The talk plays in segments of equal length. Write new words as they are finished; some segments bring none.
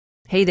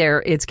Hey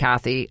there, it's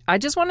Kathy. I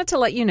just wanted to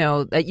let you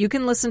know that you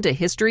can listen to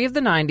History of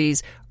the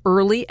 90s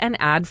early and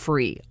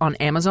ad-free on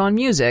Amazon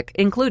Music,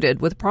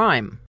 included with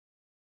Prime.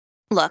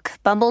 Look,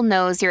 Bumble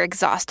knows you're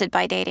exhausted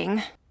by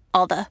dating.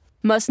 All the,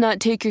 must not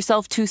take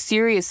yourself too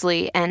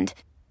seriously, and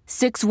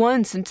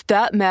 6'1" since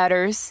that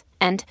matters,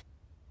 and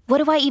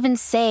what do I even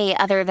say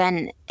other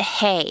than,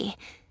 hey?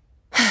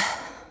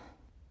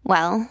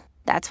 Well,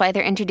 that's why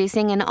they're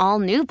introducing an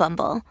all-new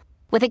Bumble,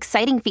 with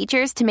exciting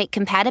features to make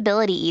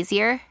compatibility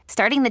easier,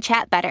 starting the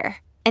chat better,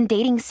 and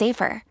dating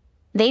safer.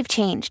 They've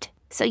changed,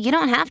 so you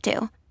don't have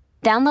to.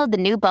 Download the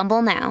new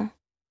Bumble now.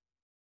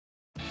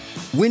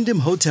 Wyndham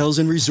Hotels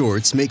and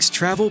Resorts makes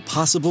travel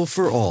possible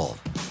for all.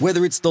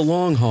 Whether it's the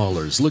long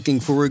haulers looking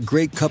for a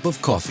great cup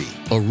of coffee,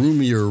 a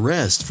roomier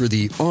rest for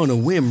the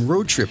on-a-whim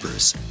road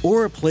trippers,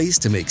 or a place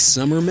to make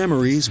summer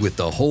memories with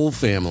the whole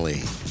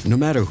family. No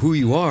matter who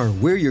you are,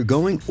 where you're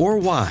going, or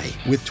why,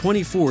 with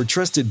 24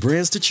 trusted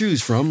brands to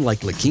choose from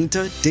like La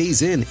Quinta,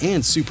 Days Inn,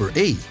 and Super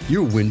 8,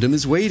 your Wyndham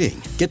is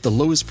waiting. Get the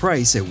lowest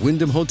price at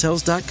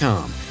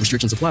WyndhamHotels.com.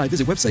 Restrictions apply.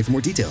 Visit website for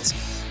more details.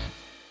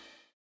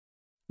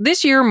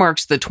 This year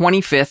marks the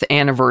 25th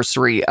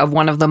anniversary of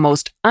one of the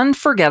most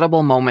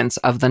unforgettable moments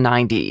of the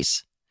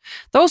 90s.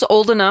 Those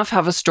old enough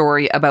have a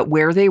story about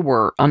where they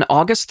were on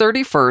August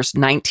 31st,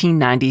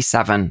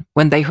 1997,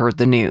 when they heard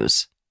the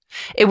news.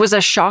 It was a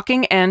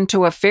shocking end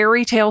to a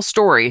fairy tale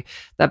story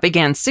that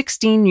began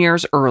 16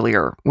 years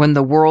earlier when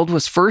the world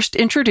was first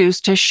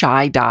introduced to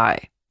Shai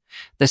Dai,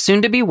 the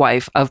soon-to-be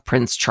wife of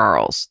Prince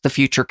Charles, the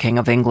future King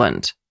of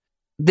England.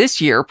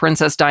 This year,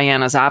 Princess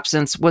Diana's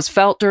absence was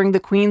felt during the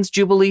Queen's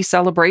Jubilee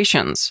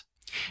celebrations,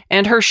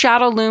 and her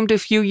shadow loomed a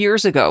few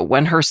years ago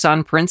when her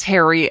son Prince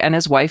Harry and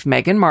his wife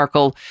Meghan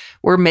Markle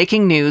were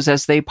making news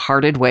as they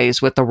parted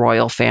ways with the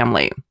royal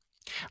family.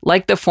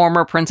 Like the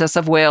former Princess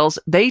of Wales,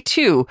 they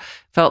too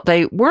felt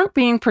they weren't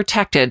being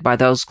protected by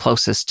those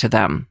closest to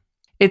them.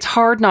 It's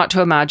hard not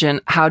to imagine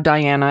how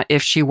Diana,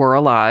 if she were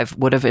alive,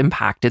 would have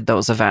impacted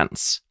those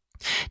events.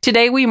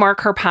 Today, we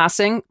mark her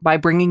passing by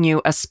bringing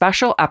you a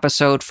special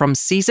episode from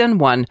Season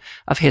 1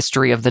 of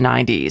History of the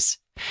 90s.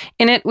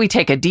 In it, we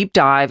take a deep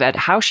dive at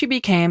how she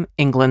became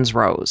England's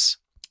Rose.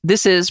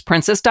 This is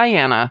Princess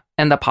Diana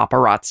and the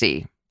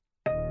Paparazzi.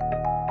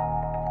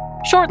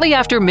 Shortly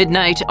after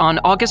midnight on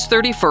August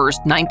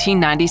 31st,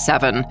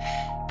 1997,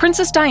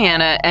 Princess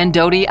Diana and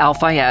Dodi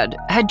Al-Fayed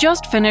had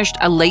just finished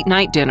a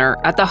late-night dinner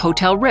at the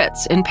Hotel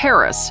Ritz in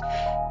Paris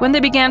when they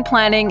began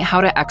planning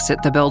how to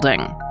exit the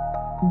building.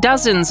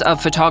 Dozens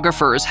of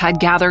photographers had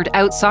gathered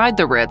outside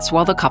the Ritz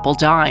while the couple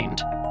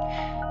dined.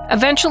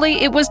 Eventually,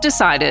 it was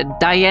decided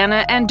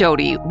Diana and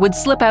Dodi would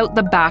slip out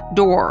the back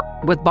door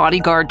with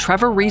bodyguard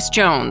Trevor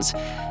Rees-Jones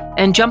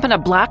and jump in a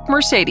black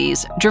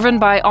Mercedes driven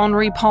by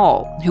Henri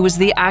Paul, who was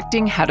the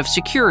acting head of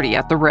security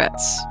at the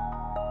Ritz.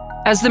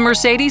 As the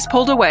Mercedes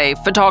pulled away,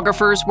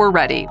 photographers were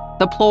ready.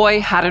 The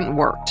ploy hadn't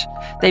worked.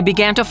 They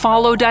began to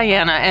follow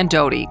Diana and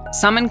Dodi,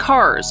 some in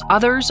cars,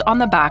 others on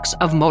the backs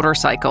of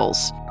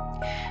motorcycles.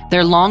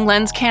 Their long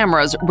lens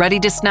cameras ready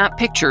to snap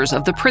pictures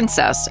of the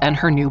princess and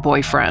her new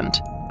boyfriend.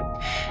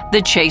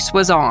 The chase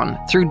was on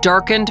through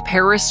darkened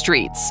Paris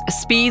streets,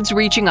 speeds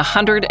reaching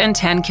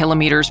 110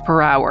 kilometers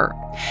per hour.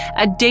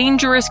 A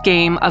dangerous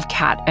game of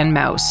cat and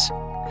mouse.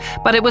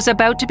 But it was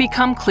about to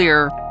become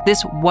clear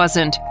this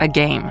wasn't a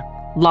game.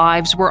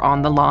 Lives were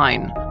on the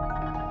line.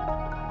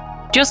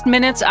 Just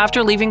minutes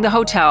after leaving the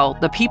hotel,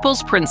 the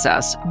People's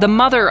Princess, the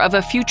mother of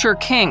a future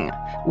king,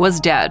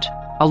 was dead,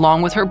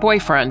 along with her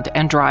boyfriend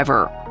and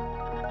driver.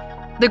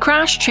 The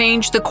crash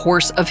changed the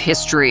course of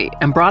history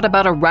and brought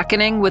about a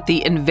reckoning with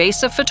the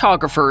invasive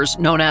photographers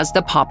known as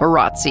the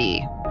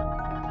paparazzi.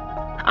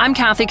 I'm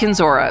Kathy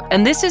Kinzora,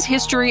 and this is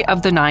History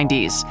of the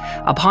 90s,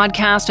 a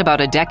podcast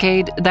about a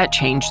decade that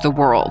changed the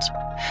world.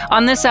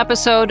 On this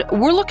episode,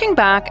 we're looking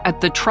back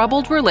at the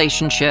troubled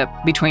relationship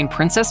between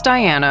Princess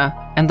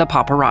Diana and the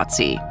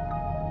paparazzi.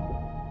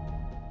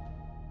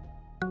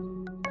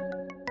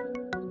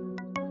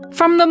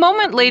 From the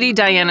moment Lady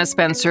Diana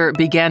Spencer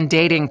began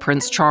dating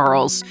Prince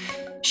Charles,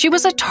 she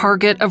was a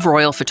target of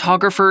royal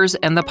photographers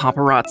and the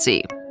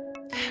paparazzi.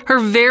 Her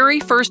very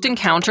first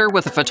encounter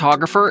with a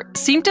photographer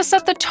seemed to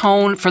set the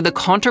tone for the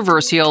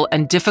controversial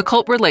and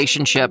difficult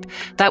relationship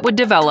that would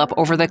develop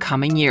over the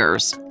coming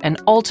years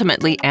and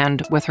ultimately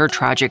end with her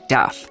tragic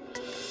death.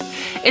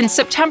 In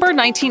September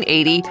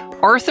 1980,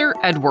 Arthur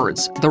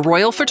Edwards, the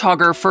royal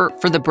photographer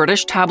for the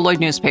British tabloid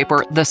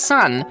newspaper The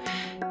Sun,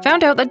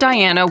 found out that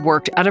Diana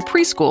worked at a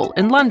preschool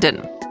in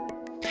London.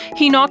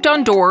 He knocked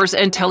on doors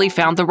until he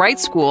found the right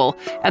school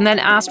and then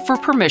asked for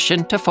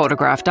permission to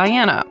photograph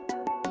Diana.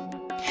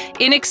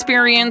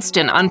 Inexperienced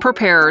and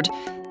unprepared,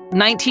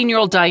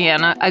 19-year-old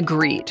Diana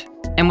agreed,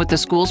 and with the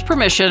school's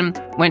permission,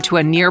 went to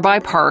a nearby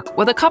park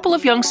with a couple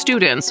of young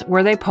students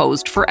where they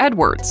posed for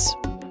Edwards.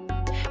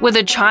 With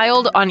a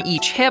child on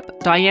each hip,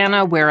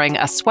 Diana wearing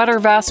a sweater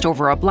vest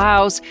over a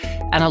blouse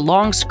and a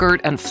long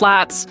skirt and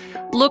flats,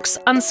 looks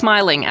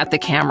unsmiling at the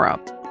camera.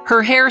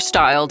 Her hair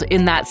styled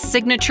in that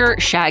signature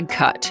shag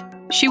cut.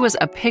 She was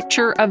a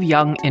picture of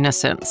young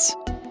innocence.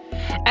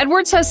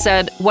 Edwards has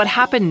said what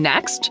happened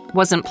next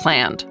wasn't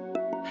planned.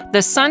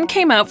 The sun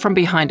came out from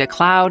behind a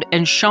cloud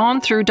and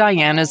shone through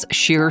Diana's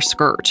sheer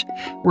skirt,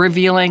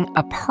 revealing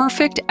a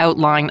perfect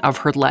outline of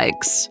her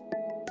legs.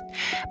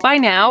 By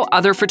now,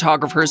 other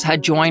photographers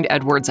had joined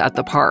Edwards at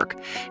the park,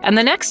 and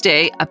the next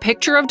day, a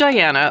picture of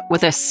Diana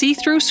with a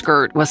see-through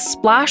skirt was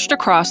splashed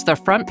across the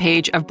front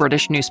page of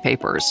British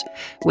newspapers,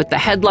 with the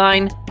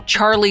headline,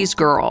 "Charlie's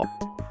Girl."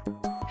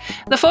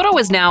 The photo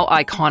is now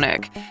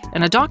iconic,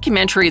 and a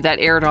documentary that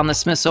aired on the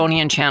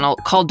Smithsonian Channel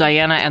called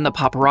Diana and the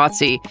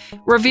Paparazzi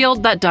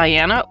revealed that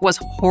Diana was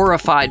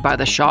horrified by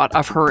the shot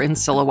of her in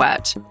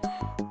silhouette.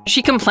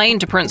 She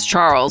complained to Prince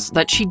Charles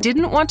that she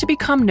didn't want to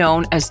become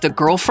known as the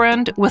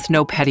girlfriend with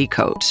no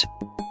petticoat.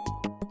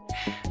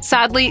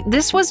 Sadly,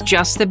 this was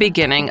just the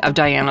beginning of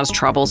Diana's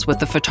troubles with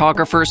the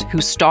photographers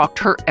who stalked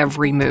her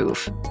every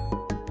move.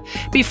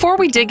 Before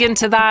we dig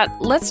into that,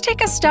 let's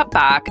take a step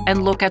back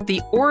and look at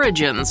the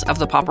origins of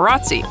the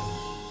paparazzi.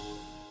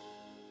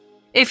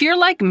 If you're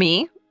like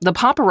me, the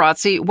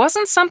paparazzi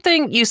wasn't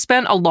something you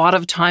spent a lot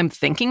of time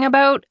thinking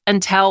about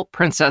until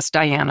Princess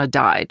Diana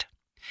died.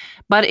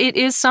 But it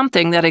is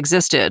something that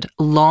existed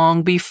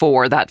long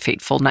before that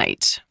fateful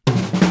night.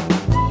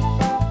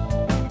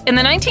 In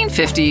the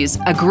 1950s,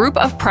 a group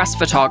of press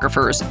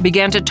photographers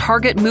began to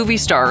target movie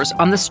stars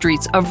on the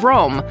streets of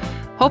Rome,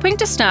 hoping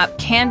to snap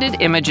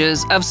candid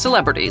images of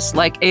celebrities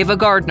like Ava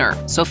Gardner,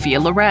 Sophia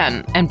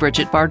Loren, and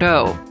Brigitte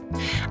Bardot.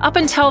 Up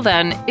until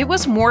then, it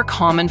was more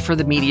common for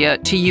the media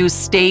to use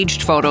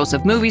staged photos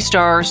of movie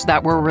stars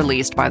that were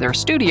released by their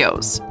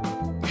studios.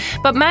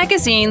 But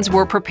magazines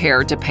were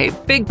prepared to pay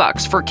big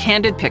bucks for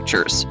candid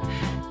pictures,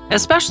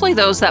 especially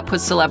those that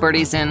put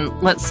celebrities in,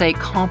 let's say,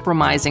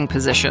 compromising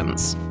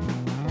positions.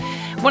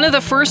 One of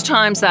the first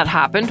times that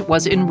happened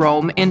was in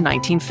Rome in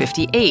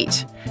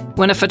 1958,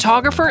 when a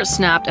photographer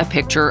snapped a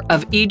picture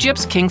of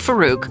Egypt's King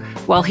Farouk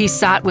while he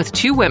sat with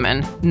two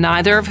women,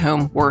 neither of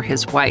whom were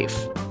his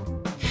wife.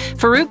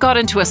 Farouk got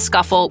into a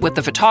scuffle with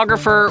the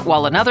photographer,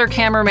 while another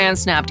cameraman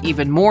snapped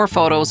even more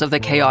photos of the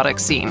chaotic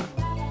scene.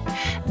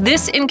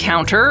 This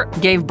encounter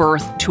gave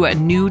birth to a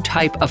new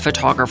type of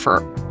photographer.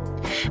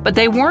 But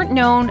they weren't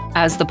known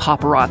as the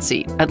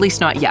paparazzi, at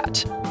least not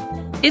yet.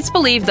 It's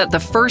believed that the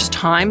first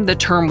time the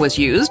term was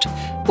used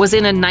was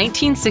in a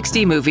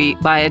 1960 movie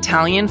by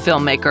Italian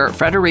filmmaker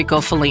Federico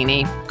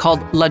Fellini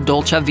called La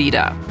Dolce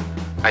Vita.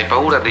 Hai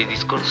paura dei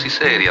discorsi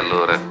seri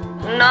allora?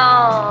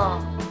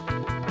 No,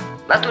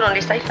 ma tu non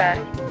li stai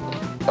fermi,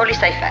 o li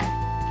stai fermi?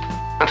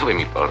 Ma dove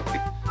mi porti?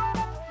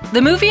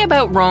 The movie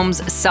about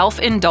Rome's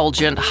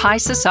self-indulgent high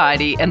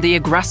society and the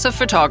aggressive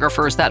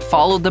photographers that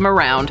followed them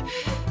around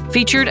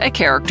featured a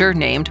character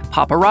named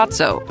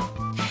Paparazzo.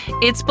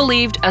 It's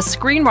believed a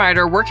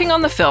screenwriter working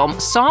on the film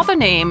saw the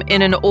name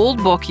in an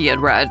old book he had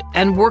read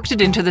and worked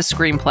it into the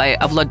screenplay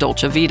of La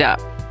Dolce Vita.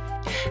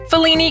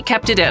 Fellini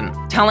kept it in,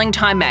 telling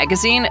Time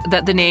magazine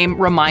that the name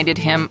reminded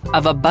him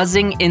of a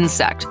buzzing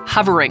insect,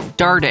 hovering,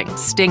 darting,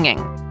 stinging.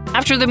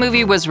 After the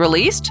movie was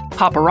released,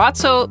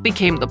 paparazzo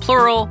became the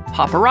plural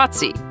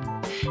paparazzi,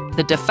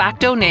 the de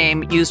facto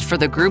name used for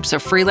the groups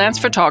of freelance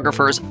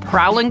photographers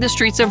prowling the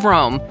streets of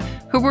Rome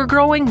who were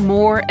growing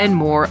more and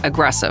more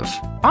aggressive,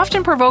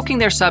 often provoking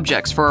their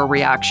subjects for a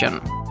reaction.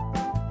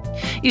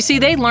 You see,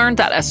 they learned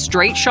that a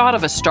straight shot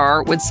of a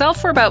star would sell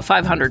for about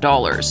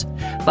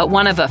 $500, but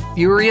one of a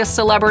furious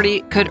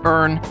celebrity could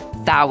earn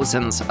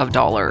thousands of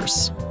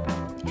dollars.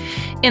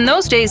 In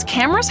those days,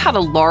 cameras had a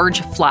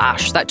large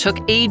flash that took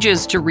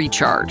ages to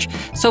recharge,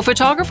 so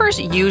photographers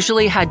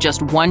usually had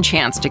just one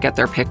chance to get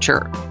their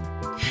picture.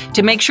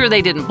 To make sure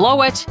they didn't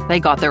blow it, they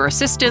got their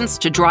assistants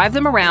to drive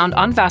them around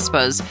on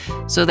Vespas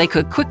so they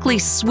could quickly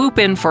swoop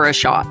in for a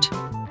shot.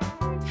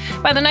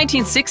 By the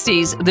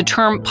 1960s, the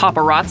term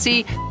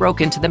paparazzi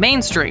broke into the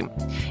mainstream.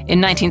 In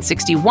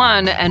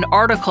 1961, an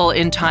article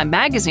in Time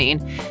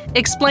magazine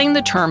explained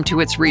the term to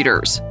its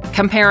readers,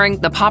 comparing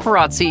the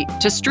paparazzi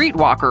to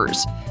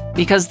streetwalkers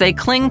because they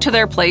cling to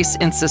their place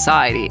in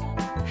society.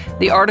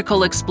 The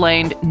article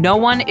explained no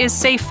one is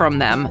safe from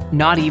them,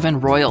 not even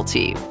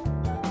royalty.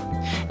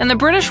 And the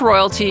British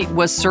royalty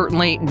was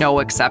certainly no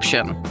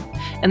exception.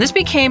 And this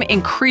became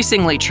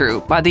increasingly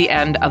true by the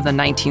end of the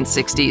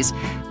 1960s,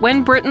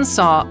 when Britain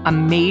saw a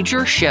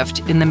major shift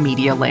in the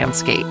media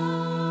landscape.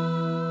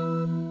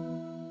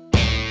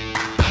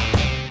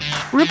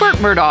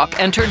 Rupert Murdoch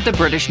entered the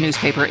British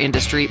newspaper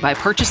industry by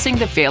purchasing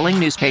the failing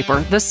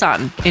newspaper The Sun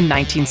in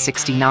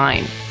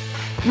 1969.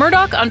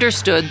 Murdoch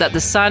understood that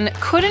The Sun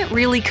couldn't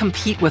really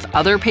compete with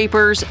other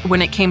papers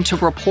when it came to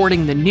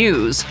reporting the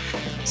news,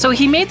 so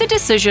he made the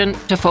decision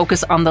to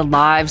focus on the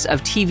lives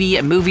of TV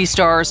and movie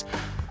stars,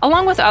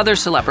 along with other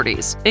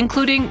celebrities,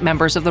 including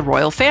members of the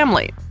royal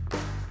family.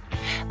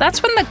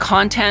 That's when the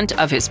content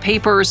of his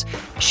papers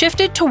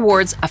shifted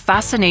towards a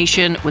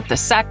fascination with the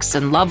sex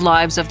and love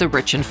lives of the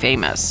rich and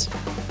famous.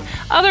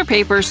 Other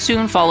papers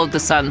soon followed The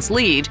Sun's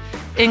lead,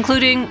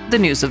 including The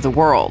News of the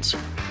World.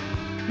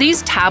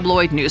 These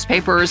tabloid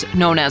newspapers,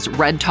 known as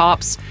red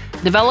tops,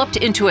 developed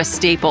into a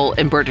staple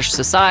in British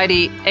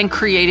society and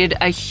created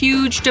a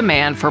huge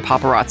demand for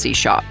paparazzi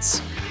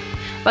shots.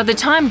 By the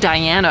time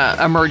Diana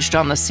emerged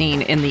on the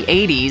scene in the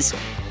 80s,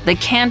 the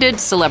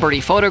candid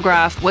celebrity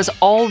photograph was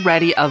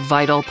already a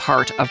vital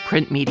part of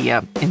print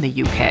media in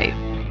the UK.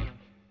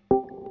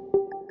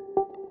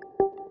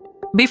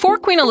 Before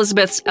Queen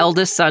Elizabeth's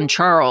eldest son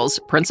Charles,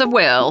 Prince of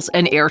Wales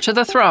and heir to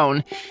the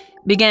throne,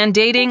 began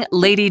dating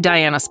Lady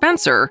Diana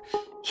Spencer,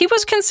 he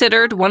was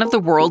considered one of the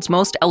world's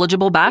most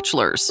eligible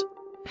bachelors.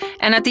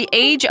 And at the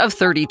age of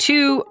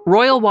 32,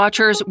 royal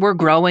watchers were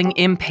growing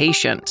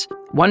impatient,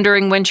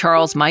 wondering when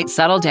Charles might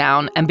settle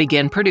down and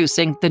begin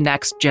producing the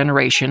next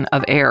generation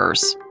of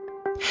heirs.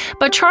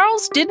 But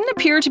Charles didn't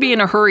appear to be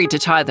in a hurry to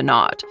tie the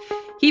knot.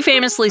 He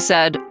famously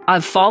said,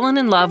 "I've fallen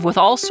in love with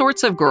all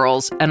sorts of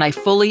girls, and I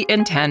fully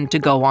intend to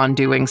go on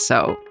doing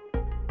so."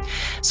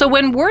 So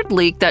when word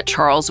leaked that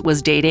Charles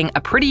was dating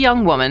a pretty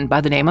young woman by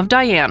the name of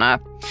Diana,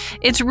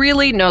 it's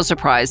really no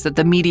surprise that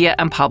the media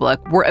and public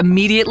were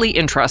immediately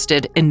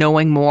interested in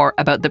knowing more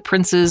about the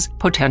prince's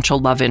potential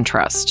love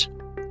interest.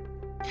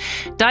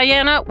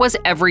 Diana was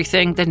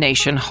everything the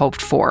nation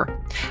hoped for.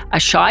 A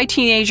shy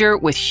teenager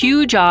with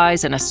huge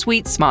eyes and a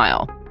sweet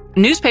smile.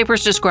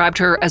 Newspapers described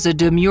her as a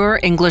demure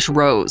English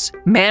rose,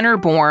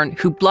 manner-born,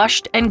 who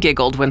blushed and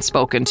giggled when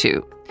spoken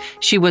to.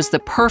 She was the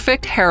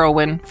perfect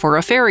heroine for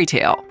a fairy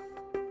tale.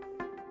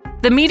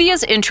 The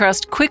media's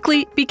interest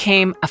quickly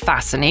became a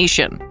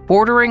fascination,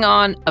 bordering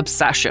on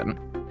obsession.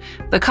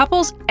 The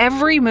couple's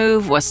every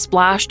move was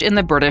splashed in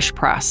the British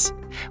press,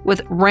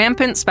 with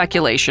rampant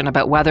speculation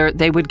about whether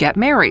they would get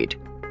married.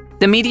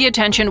 The media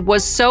attention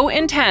was so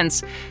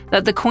intense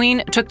that the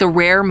Queen took the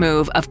rare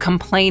move of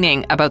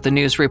complaining about the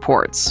news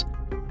reports.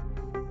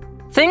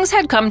 Things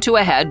had come to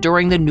a head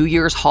during the New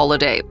Year's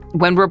holiday,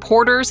 when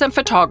reporters and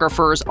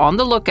photographers on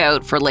the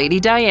lookout for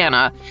Lady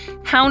Diana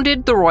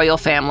hounded the royal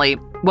family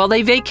while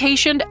they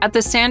vacationed at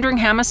the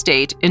Sandringham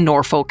estate in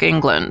Norfolk,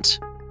 England.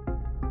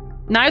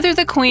 Neither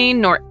the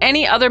Queen nor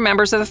any other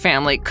members of the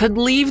family could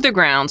leave the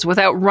grounds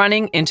without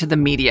running into the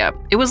media.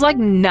 It was like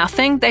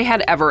nothing they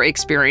had ever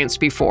experienced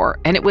before,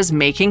 and it was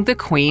making the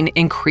Queen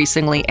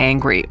increasingly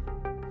angry.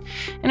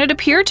 And it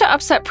appeared to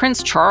upset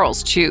Prince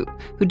Charles, too,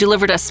 who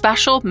delivered a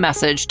special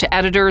message to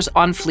editors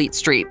on Fleet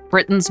Street,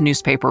 Britain's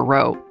newspaper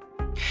row.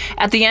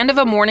 At the end of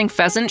a morning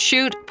pheasant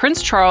shoot,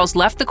 Prince Charles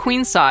left the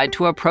Queen's side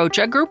to approach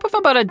a group of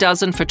about a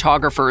dozen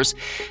photographers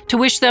to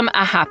wish them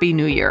a Happy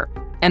New Year.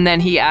 And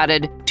then he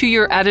added, "To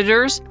your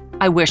editors,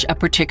 I wish a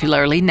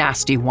particularly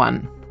nasty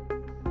one."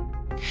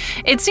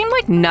 It seemed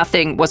like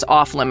nothing was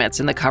off limits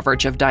in the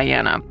coverage of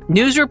Diana.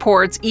 News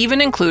reports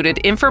even included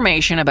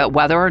information about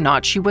whether or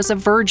not she was a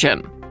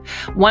virgin.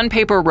 One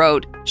paper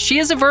wrote, "She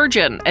is a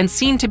virgin and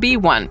seen to be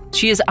one.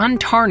 She is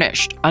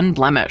untarnished,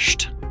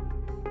 unblemished."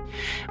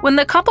 When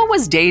the couple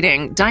was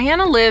dating,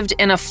 Diana lived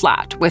in a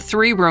flat with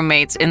 3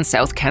 roommates in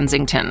South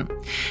Kensington.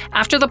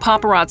 After the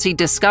paparazzi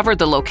discovered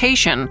the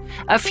location,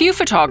 a few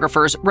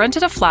photographers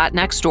rented a flat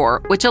next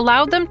door, which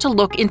allowed them to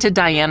look into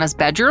Diana's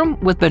bedroom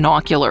with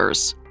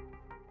binoculars.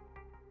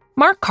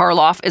 Mark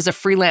Karloff is a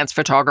freelance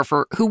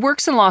photographer who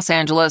works in Los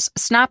Angeles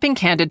snapping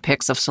candid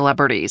pics of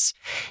celebrities.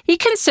 He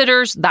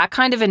considers that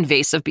kind of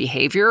invasive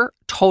behavior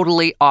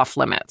totally off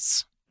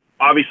limits.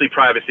 Obviously,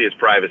 privacy is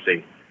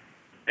privacy.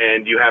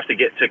 And you have to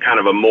get to kind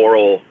of a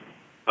moral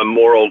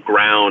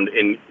ground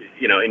in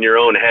your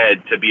own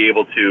head to be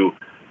able to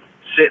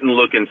sit and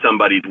look in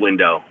somebody's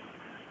window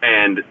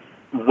and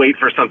wait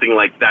for something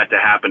like that to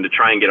happen, to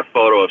try and get a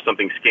photo of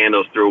something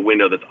scandalous through a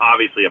window that's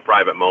obviously a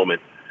private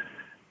moment.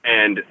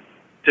 And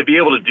to be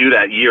able to do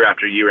that year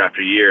after year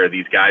after year,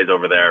 these guys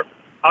over there,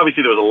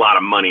 obviously there was a lot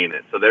of money in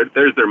it. So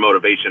there's their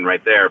motivation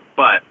right there.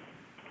 But,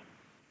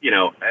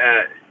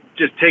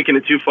 just taking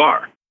it too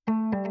far.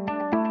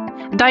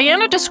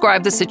 Diana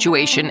described the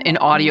situation in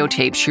audio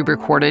tapes she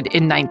recorded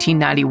in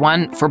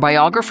 1991 for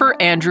biographer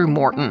Andrew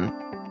Morton.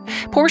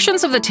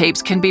 Portions of the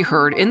tapes can be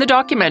heard in the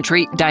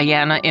documentary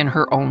Diana in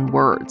Her Own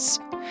Words.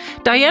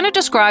 Diana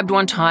described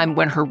one time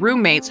when her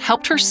roommates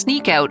helped her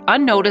sneak out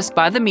unnoticed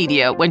by the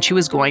media when she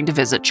was going to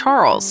visit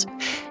Charles.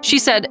 She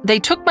said, "They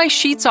took my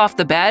sheets off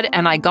the bed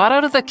and I got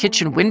out of the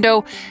kitchen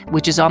window,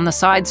 which is on the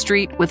side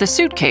street, with a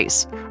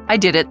suitcase. I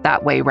did it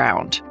that way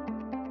round."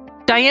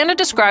 Diana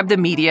described the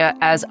media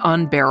as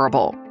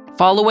unbearable,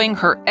 following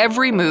her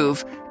every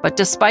move, but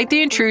despite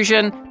the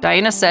intrusion,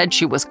 Diana said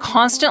she was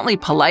constantly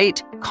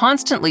polite,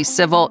 constantly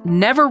civil,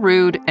 never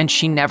rude, and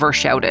she never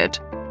shouted.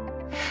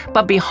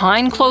 But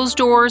behind closed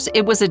doors,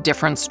 it was a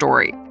different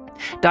story.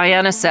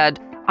 Diana said,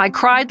 "I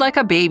cried like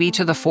a baby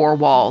to the 4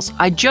 walls.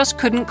 I just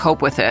couldn't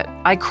cope with it.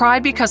 I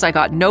cried because I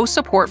got no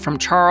support from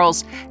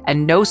Charles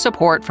and no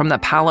support from the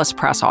palace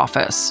press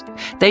office.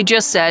 They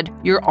just said,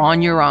 'You're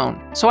on your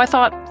own.' So I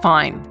thought,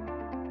 fine."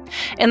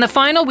 In the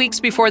final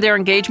weeks before their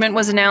engagement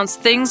was announced,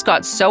 things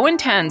got so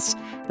intense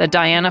that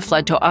Diana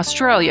fled to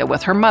Australia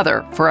with her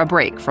mother for a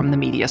break from the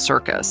media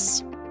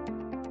circus.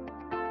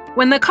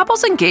 When the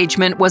couple's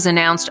engagement was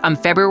announced on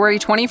February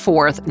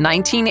 24th,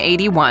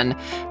 1981,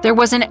 there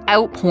was an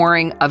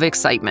outpouring of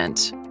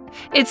excitement.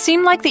 It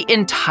seemed like the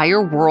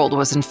entire world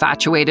was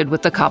infatuated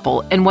with the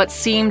couple in what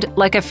seemed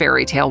like a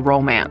fairy tale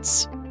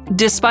romance.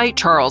 despite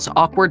Charles'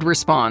 awkward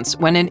response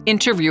when an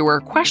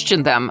interviewer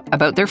questioned them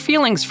about their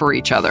feelings for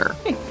each other.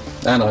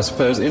 And I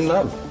suppose in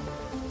love.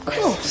 Of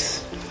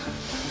course.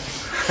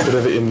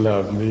 Whatever in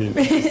love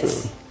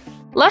means.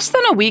 Less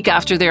than a week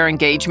after their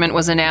engagement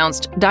was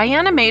announced,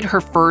 Diana made her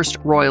first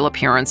royal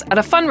appearance at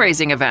a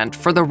fundraising event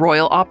for the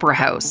Royal Opera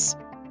House.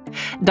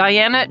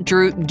 Diana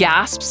drew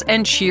gasps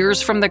and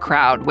cheers from the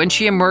crowd when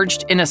she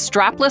emerged in a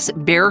strapless,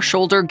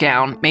 bare-shoulder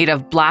gown made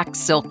of black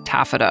silk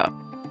taffeta.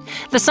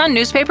 The Sun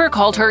newspaper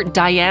called her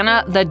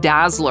Diana the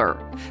Dazzler,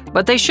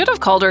 but they should have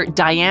called her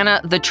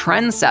Diana the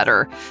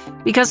Trendsetter,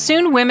 because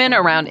soon women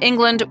around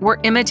England were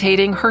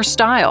imitating her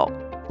style,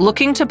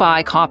 looking to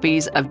buy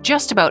copies of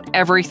just about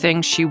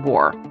everything she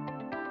wore.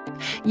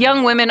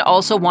 Young women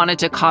also wanted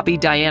to copy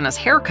Diana's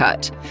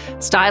haircut.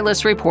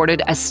 Stylists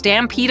reported a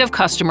stampede of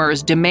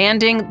customers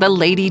demanding the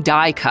Lady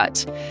Di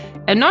cut.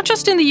 And not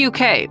just in the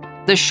UK,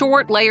 the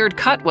short, layered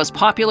cut was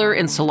popular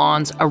in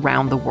salons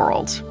around the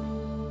world.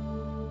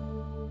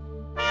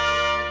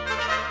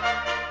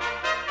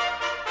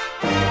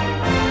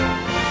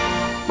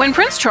 When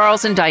Prince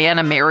Charles and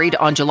Diana married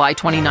on July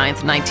 29,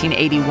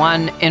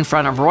 1981, in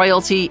front of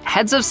royalty,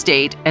 heads of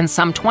state, and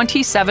some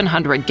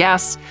 2,700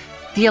 guests,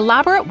 the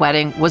elaborate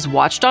wedding was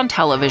watched on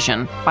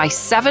television by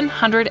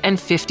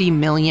 750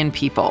 million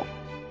people.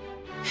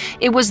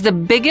 It was the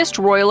biggest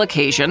royal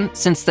occasion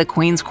since the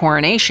Queen's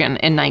coronation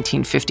in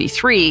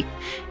 1953,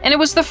 and it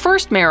was the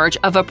first marriage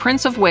of a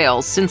Prince of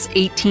Wales since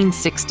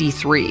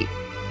 1863.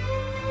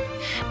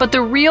 But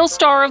the real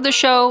star of the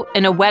show,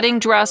 in a wedding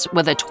dress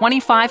with a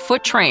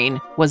 25-foot train,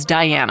 was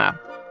Diana,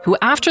 who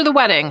after the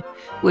wedding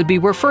would be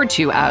referred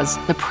to as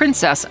the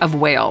Princess of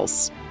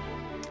Wales.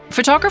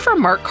 Photographer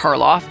Mark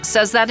Karloff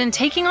says that in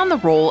taking on the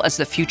role as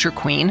the future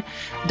queen,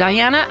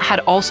 Diana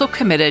had also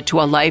committed to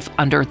a life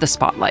under the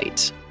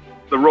spotlight.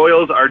 The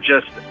royals are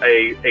just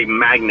a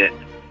magnet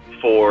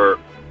for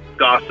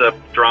gossip,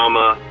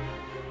 drama,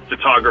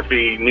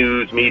 photography,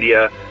 news,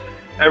 media,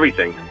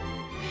 everything.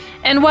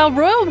 And while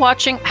royal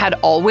watching had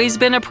always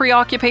been a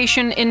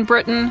preoccupation in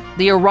Britain,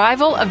 the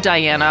arrival of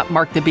Diana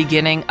marked the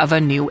beginning of a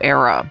new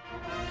era.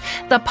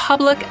 The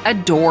public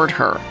adored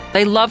her.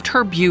 They loved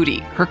her beauty,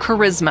 her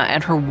charisma,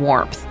 and her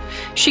warmth.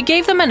 She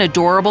gave them an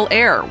adorable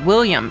heir,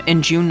 William,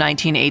 in June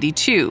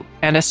 1982,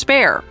 and a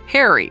spare,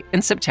 Harry,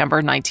 in September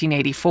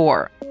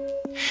 1984.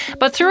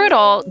 But through it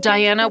all,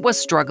 Diana was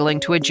struggling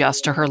to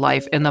adjust to her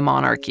life in the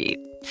monarchy.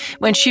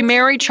 When she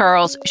married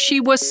Charles, she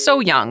was so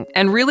young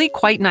and really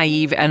quite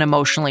naive and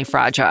emotionally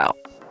fragile.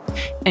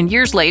 And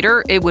years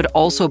later, it would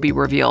also be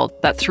revealed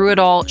that through it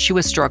all, she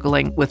was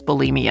struggling with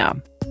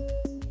bulimia.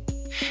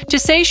 To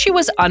say she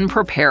was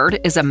unprepared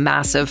is a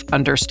massive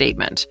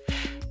understatement.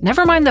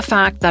 Never mind the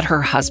fact that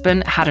her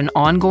husband had an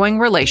ongoing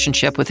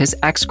relationship with his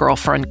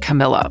ex-girlfriend,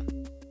 Camilla.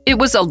 It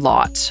was a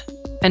lot.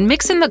 And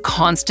mix in the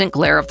constant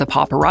glare of the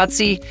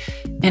paparazzi,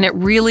 and it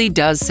really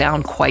does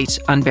sound quite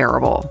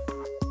unbearable.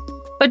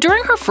 But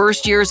during her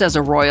first years as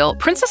a royal,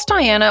 Princess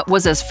Diana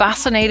was as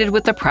fascinated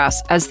with the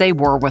press as they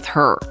were with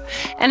her.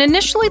 And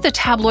initially, the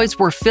tabloids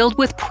were filled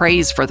with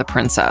praise for the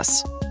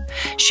princess.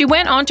 She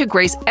went on to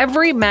grace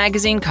every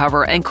magazine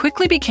cover and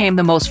quickly became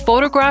the most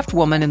photographed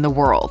woman in the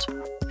world.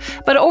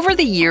 But over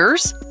the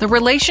years, the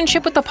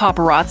relationship with the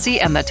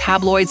paparazzi and the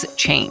tabloids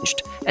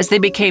changed as they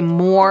became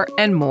more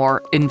and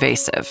more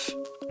invasive.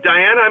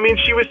 Diana,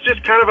 she was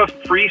just kind of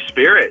a free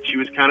spirit. She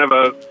was kind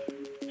of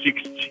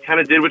she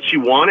kind of did what she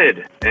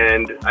wanted.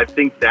 And I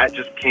think that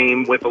just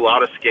came with a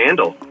lot of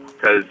scandal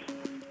because,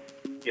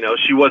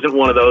 she wasn't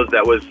one of those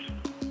that was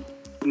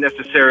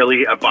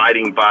necessarily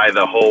abiding by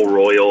the whole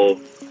royal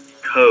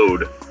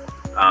code,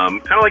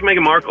 kind of like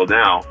Meghan Markle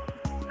now.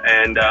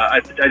 And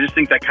I just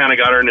think that kind of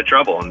got her into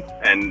trouble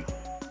and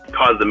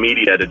caused the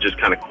media to just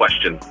kind of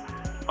question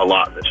a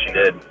lot that she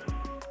did.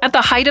 At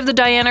the height of the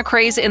Diana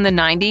craze in the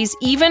 90s,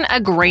 even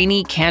a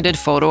grainy, candid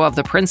photo of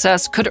the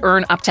princess could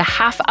earn up to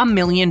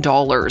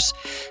 $500,000,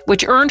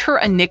 which earned her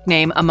a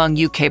nickname among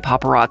UK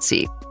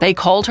paparazzi. They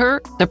called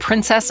her the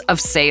Princess of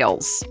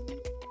Sales.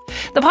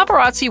 The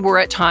paparazzi were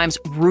at times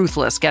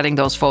ruthless getting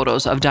those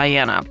photos of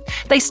Diana.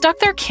 They stuck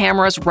their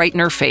cameras right in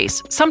her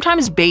face,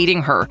 sometimes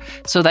baiting her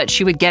so that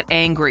she would get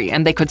angry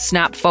and they could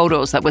snap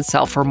photos that would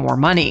sell for more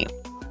money.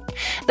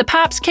 The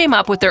paps came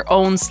up with their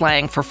own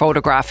slang for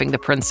photographing the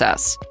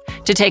princess.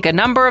 To take a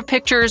number of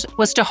pictures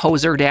was to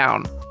hose her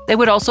down. They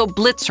would also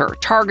blitz her,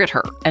 target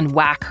her, and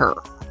whack her.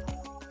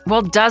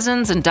 While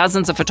dozens and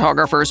dozens of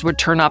photographers would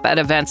turn up at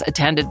events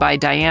attended by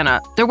Diana,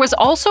 there was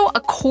also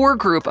a core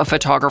group of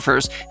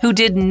photographers who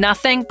did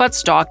nothing but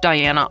stalk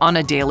Diana on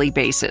a daily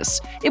basis.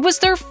 It was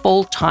their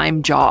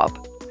full-time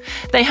job.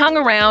 They hung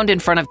around in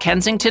front of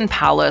Kensington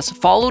Palace,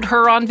 followed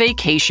her on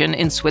vacation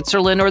in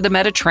Switzerland or the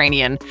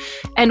Mediterranean,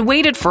 and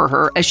waited for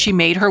her as she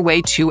made her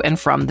way to and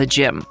from the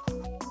gym.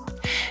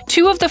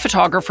 Two of the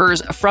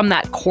photographers from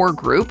that core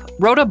group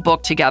wrote a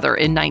book together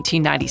in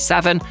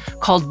 1997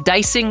 called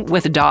Dicing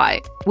with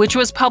Di, which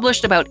was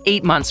published about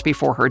 8 months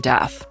before her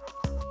death.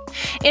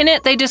 In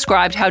it, they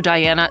described how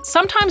Diana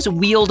sometimes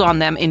wheeled on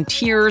them in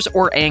tears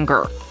or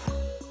anger.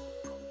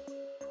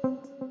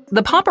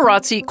 the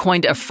paparazzi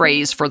coined a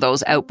phrase for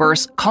those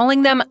outbursts,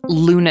 calling them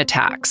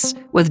loonatacs,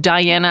 with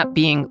Diana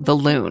being the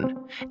loon.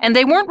 And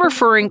they weren't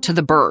referring to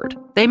the bird.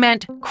 They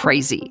meant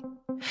crazy.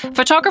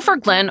 Photographer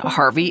Glenn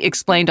Harvey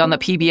explained on the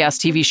PBS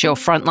TV show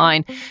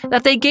Frontline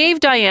that they gave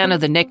Diana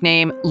the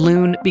nickname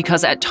Loon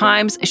because at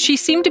times she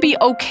seemed to be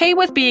okay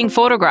with being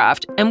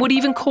photographed and would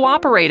even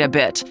cooperate a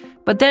bit,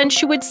 but then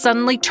she would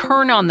suddenly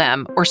turn on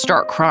them or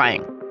start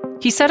crying.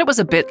 He said it was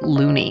a bit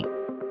loony.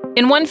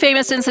 In one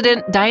famous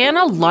incident,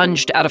 Diana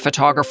lunged at a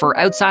photographer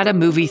outside a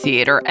movie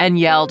theater and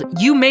yelled,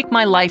 "You make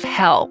my life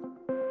hell."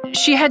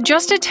 She had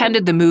just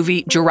attended the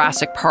movie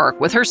Jurassic Park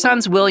with her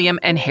sons William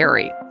and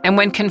Harry, and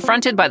when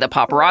confronted by the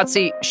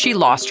paparazzi, she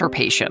lost her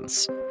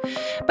patience.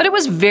 But it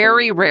was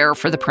very rare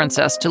for the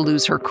princess to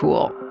lose her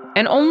cool,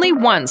 and only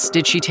once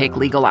did she take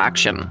legal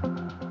action.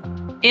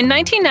 In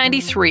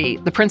 1993,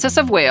 the Princess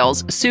of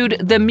Wales sued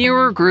the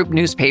Mirror Group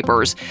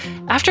newspapers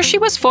after she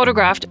was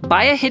photographed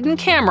by a hidden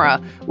camera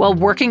while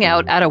working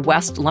out at a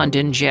West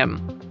London gym.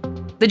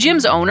 The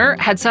gym's owner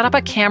had set up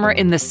a camera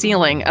in the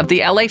ceiling of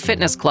the LA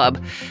Fitness Club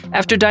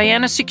after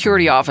Diana's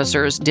security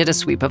officers did a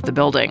sweep of the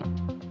building.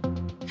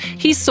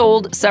 He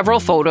sold several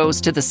photos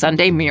to the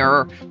Sunday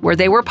Mirror, where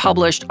they were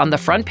published on the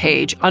front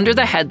page under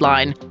the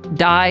headline,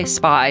 "Die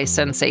Spy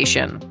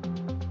Sensation."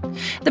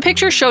 The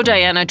pictures show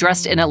Diana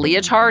dressed in a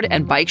leotard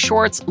and bike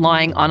shorts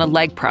lying on a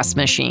leg press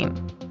machine.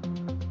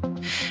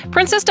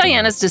 Princess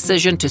Diana's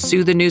decision to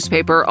sue the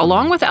newspaper,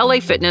 along with LA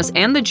Fitness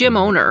and the gym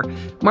owner,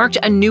 marked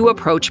a new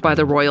approach by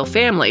the royal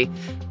family,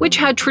 which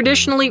had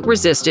traditionally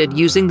resisted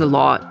using the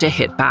law to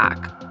hit back,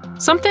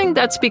 something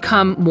that's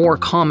become more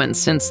common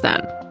since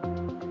then.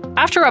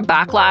 After a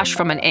backlash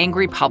from an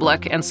angry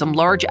public and some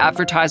large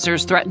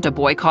advertisers threatened to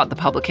boycott the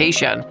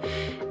publication,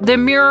 the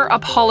Mirror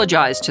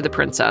apologized to the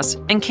princess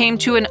and came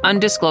to an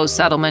undisclosed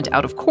settlement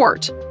out of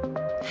court.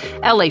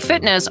 LA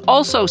Fitness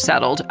also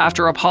settled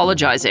after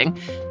apologizing,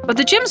 but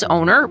the gym's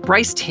owner,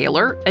 Bryce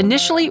Taylor,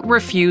 initially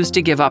refused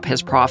to give up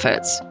his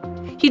profits.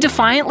 He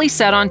defiantly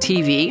said on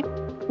TV,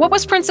 what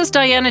was Princess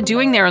Diana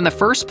doing there in the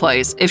first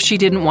place if she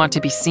didn't want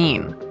to be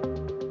seen?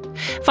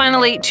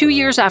 Finally, 2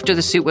 years after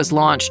the suit was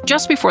launched,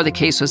 just before the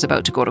case was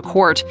about to go to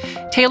court,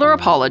 Taylor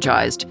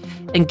apologized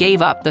and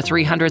gave up the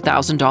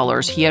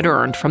 $300,000 he had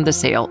earned from the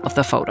sale of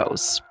the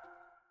photos.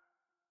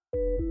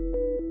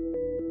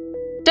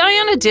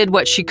 Diana did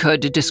what she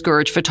could to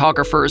discourage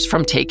photographers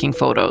from taking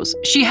photos.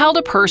 She held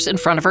a purse in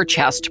front of her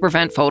chest to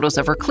prevent photos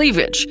of her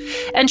cleavage,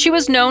 and she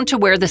was known to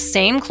wear the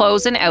same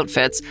clothes and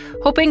outfits,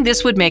 hoping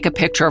this would make a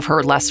picture of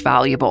her less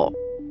valuable.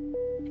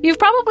 You've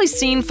probably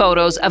seen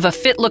photos of a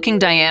fit-looking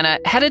Diana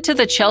headed to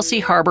the Chelsea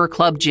Harbour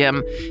Club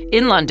gym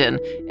in London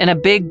in a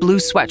big blue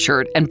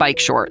sweatshirt and bike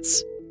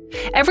shorts.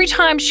 Every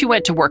time she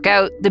went to work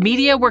out, the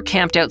media were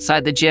camped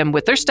outside the gym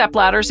with their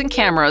stepladders and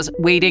cameras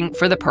waiting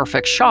for the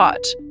perfect shot.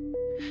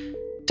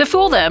 To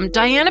fool them,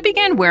 Diana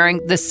began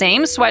wearing the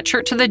same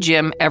sweatshirt to the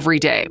gym every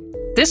day.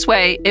 This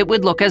way, it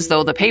would look as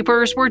though the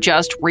papers were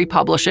just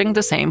republishing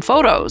the same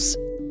photos.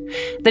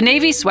 The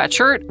navy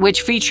sweatshirt,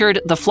 which featured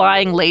the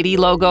Flying Lady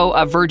logo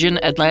of Virgin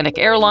Atlantic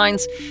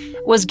Airlines,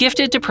 was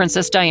gifted to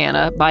Princess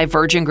Diana by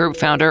Virgin Group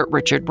founder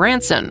Richard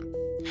Branson.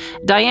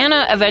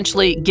 Diana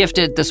eventually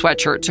gifted the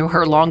sweatshirt to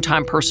her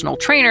longtime personal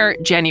trainer,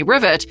 Jenny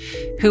Rivet,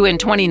 who in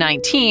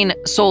 2019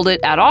 sold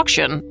it at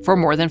auction for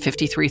more than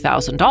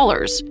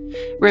 $53,000.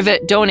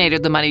 Rivet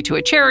donated the money to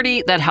a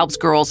charity that helps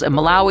girls in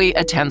Malawi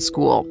attend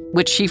school,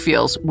 which she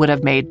feels would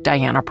have made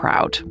Diana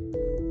proud.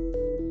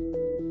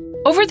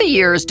 Over the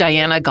years,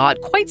 Diana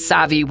got quite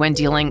savvy when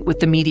dealing with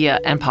the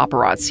media and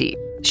paparazzi.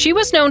 She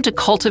was known to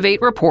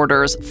cultivate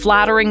reporters,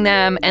 flattering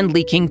them and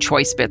leaking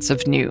choice bits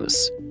of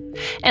news.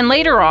 And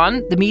later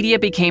on, the media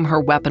became her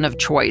weapon of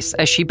choice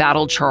as she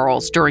battled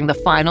Charles during the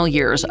final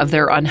years of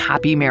their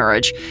unhappy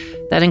marriage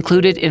that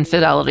included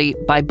infidelity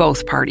by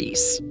both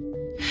parties.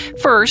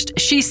 First,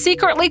 she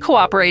secretly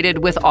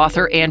cooperated with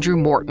author Andrew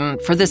Morton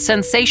for the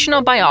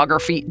sensational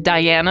biography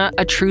Diana,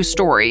 A True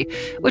Story,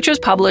 which was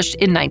published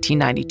in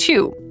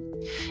 1992.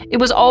 It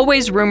was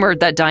always rumored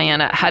that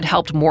Diana had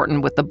helped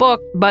Morton with the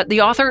book, but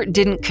the author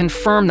didn't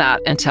confirm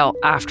that until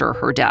after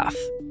her death.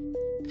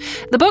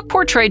 The book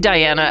portrayed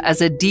Diana as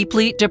a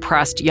deeply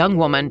depressed young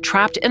woman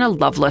trapped in a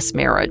loveless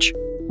marriage,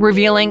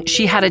 revealing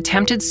she had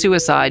attempted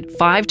suicide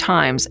 5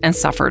 times and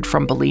suffered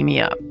from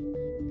bulimia.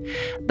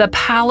 The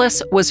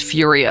palace was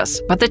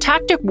furious, but the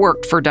tactic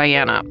worked for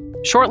Diana.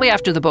 Shortly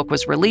after the book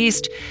was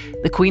released,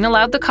 the Queen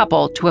allowed the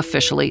couple to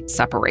officially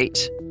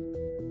separate.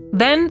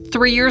 Then,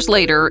 3 years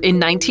later, in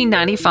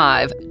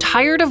 1995,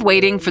 tired of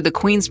waiting for the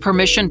Queen's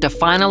permission to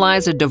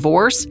finalize a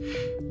divorce,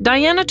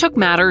 Diana took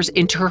matters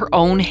into her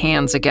own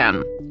hands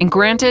again and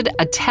granted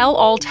a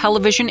tell-all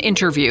television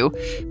interview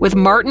with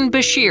Martin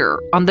Bashir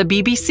on the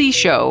BBC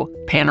show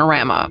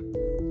Panorama.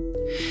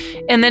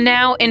 In the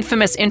now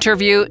infamous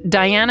interview,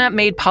 Diana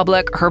made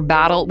public her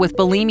battle with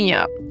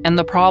bulimia and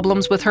the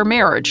problems with her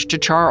marriage to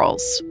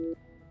Charles.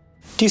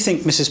 Do you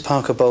think Mrs.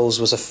 Parker Bowles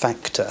was a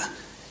factor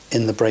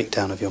in the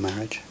breakdown of your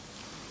marriage?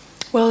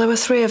 Well, there were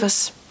 3 of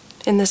us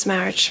in this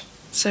marriage,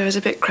 so it was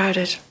a bit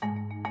crowded.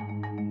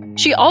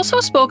 She also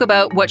spoke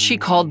about what she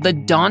called the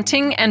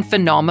daunting and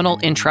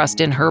phenomenal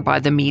interest in her by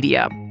the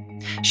media.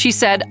 She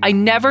said, "I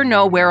never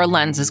know where a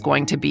lens is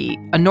going to be.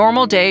 A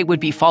normal day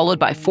would be followed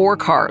by 4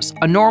 cars.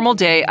 A normal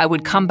day, I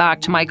would come back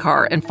to my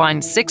car and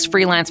find 6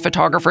 freelance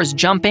photographers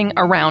jumping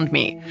around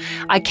me.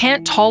 I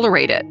can't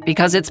tolerate it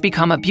because it's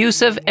become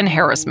abusive and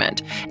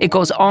harassment. It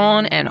goes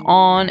on and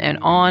on and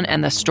on,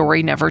 and the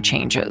story never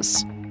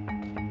changes."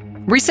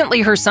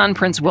 Recently, her son,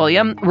 Prince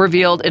William,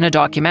 revealed in a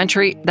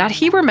documentary that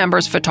he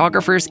remembers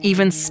photographers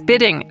even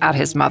spitting at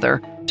his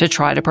mother to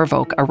try to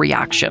provoke a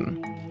reaction.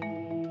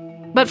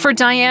 But for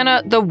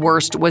Diana, the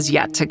worst was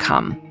yet to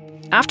come.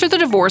 After the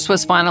divorce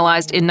was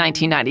finalized in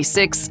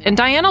 1996 and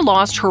Diana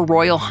lost her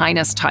Royal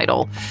Highness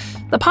title,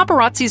 the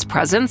paparazzi's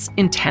presence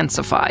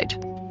intensified.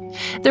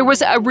 There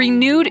was a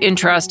renewed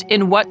interest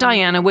in what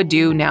Diana would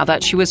do now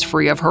that she was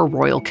free of her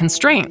royal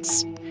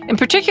constraints. In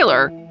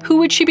particular, who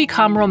would she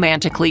become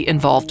romantically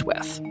involved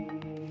with?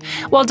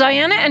 While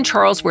Diana and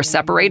Charles were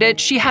separated,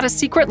 she had a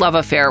secret love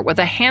affair with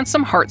a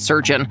handsome heart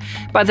surgeon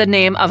by the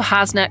name of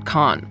Hasnat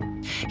Khan.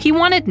 He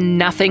wanted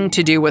nothing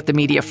to do with the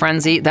media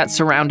frenzy that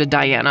surrounded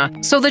Diana,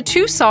 so the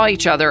two saw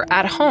each other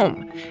at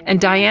home, and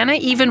Diana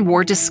even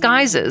wore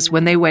disguises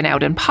when they went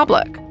out in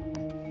public.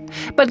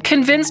 But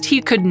convinced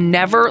he could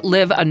never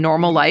live a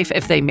normal life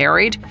if they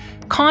married,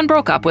 Khan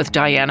broke up with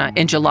Diana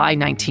in July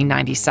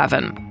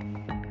 1997.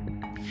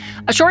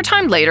 A short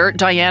time later,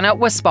 Diana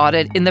was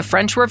spotted in the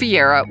French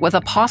Riviera with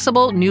a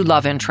possible new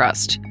love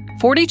interest,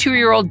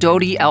 42-year-old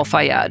Dodi Al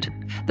Fayed,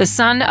 the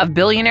son of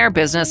billionaire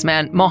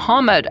businessman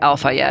Mohammed Al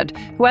Fayed,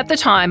 who at the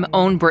time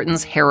owned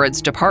Britain's Harrods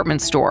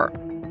department store.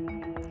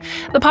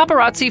 The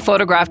paparazzi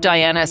photographed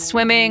Diana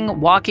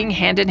swimming, walking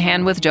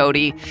hand-in-hand with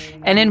Dodi,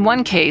 and in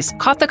one case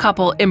caught the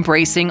couple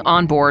embracing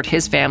on board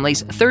his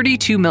family's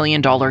 $32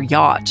 million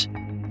yacht.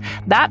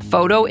 That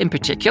photo in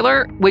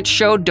particular, which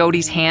showed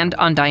Dodi's hand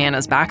on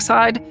Diana's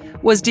backside,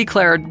 was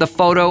declared the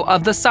photo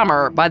of the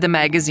summer by the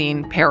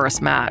magazine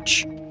Paris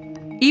Match.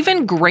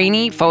 Even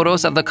grainy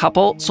photos of the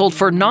couple sold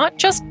for not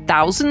just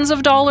thousands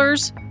of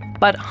dollars,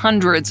 but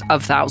hundreds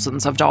of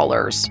thousands of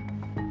dollars.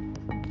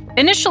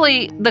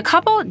 Initially, the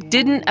couple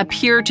didn't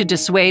appear to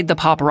dissuade the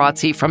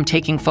paparazzi from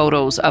taking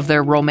photos of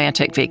their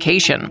romantic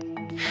vacation.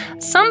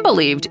 Some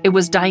believed it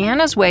was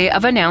Diana's way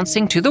of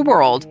announcing to the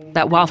world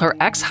that while her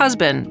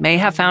ex-husband may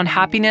have found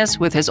happiness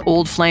with his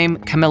old flame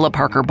Camilla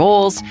Parker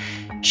Bowles,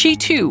 she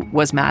too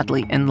was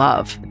madly in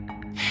love.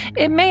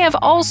 It may have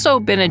also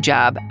been a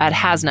jab at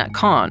Hasnat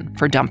Khan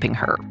for dumping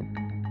her.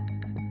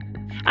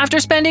 After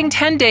spending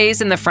 10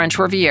 days in the French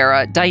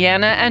Riviera,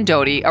 Diana and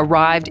Dodi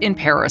arrived in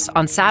Paris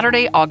on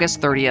Saturday, August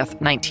 30th,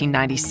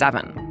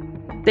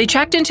 1997. They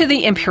checked into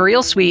the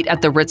Imperial Suite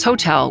at the Ritz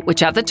Hotel,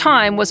 which at the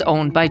time was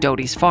owned by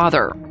Dodi's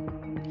father.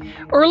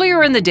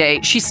 Earlier in the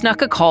day, she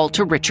snuck a call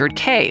to Richard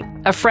Kay,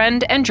 a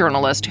friend and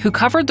journalist who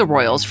covered the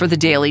royals for the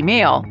Daily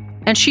Mail,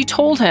 and she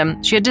told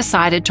him she had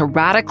decided to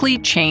radically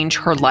change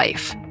her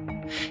life.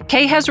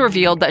 Kay has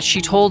revealed that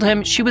she told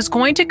him she was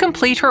going to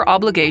complete her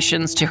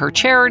obligations to her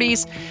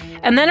charities,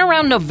 and then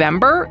around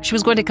November, she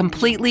was going to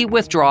completely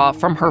withdraw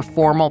from her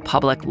formal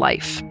public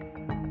life.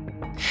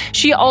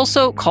 She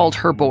also called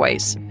her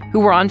boys,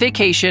 who were on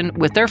vacation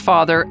with their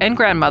father and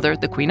grandmother,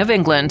 the Queen of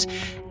England,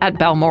 at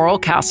Balmoral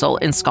Castle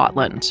in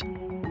Scotland.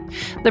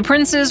 The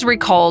princes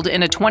recalled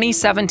in a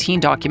 2017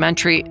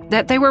 documentary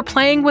that they were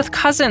playing with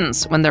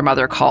cousins when their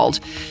mother called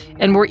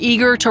and were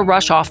eager to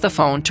rush off the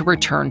phone to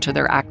return to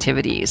their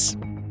activities,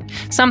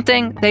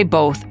 something they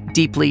both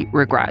deeply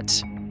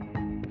regret.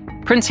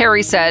 Prince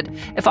Harry said,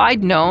 "If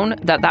I'd known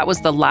that that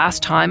was the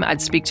last time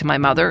I'd speak to my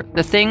mother,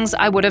 the things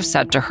I would have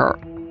said to her.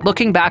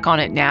 Looking back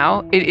on it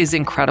now, it is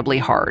incredibly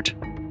hard."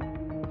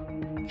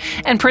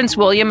 And Prince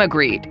William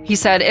agreed. He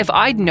said, "If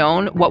I'd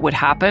known what would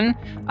happen,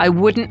 I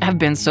wouldn't have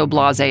been so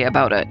blasé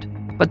about it.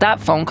 But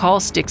that phone call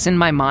sticks in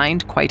my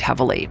mind quite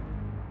heavily."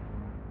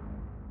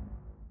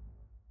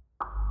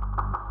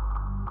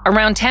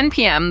 Around 10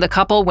 p.m., the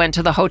couple went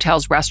to the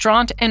hotel's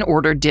restaurant and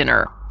ordered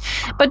dinner.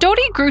 But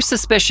Dodi grew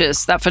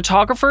suspicious that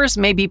photographers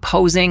may be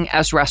posing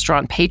as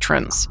restaurant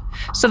patrons,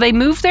 so they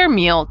moved their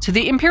meal to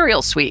the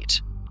Imperial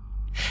Suite.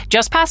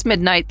 Just past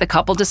midnight, the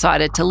couple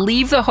decided to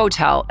leave the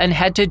hotel and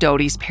head to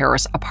Dodi's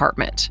Paris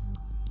apartment.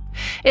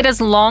 It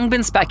has long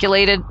been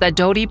speculated that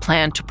Dodi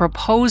planned to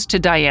propose to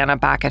Diana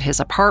back at his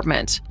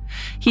apartment.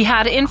 He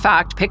had, in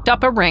fact, picked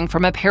up a ring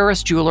from a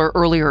Paris jeweler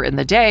earlier in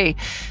the day,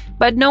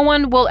 but no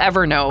one will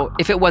ever know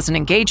if it was an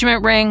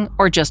engagement ring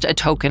or just a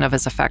token of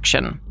his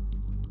affection.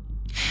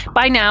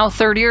 By now,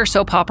 30 or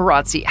so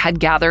paparazzi had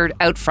gathered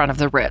out front of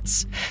the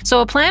Ritz,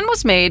 so a plan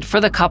was made for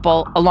the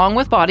couple, along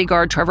with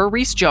bodyguard Trevor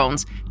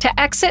Rees-Jones, to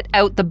exit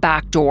out the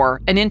back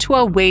door and into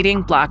a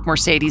waiting black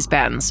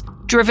Mercedes-Benz,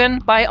 driven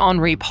by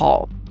Henri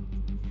Paul.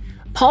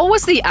 Paul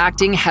was the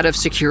acting head of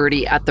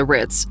security at the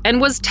Ritz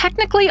and was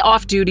technically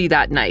off duty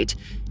that night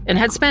and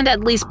had spent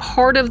at least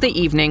part of the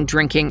evening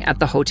drinking at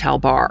the hotel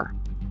bar.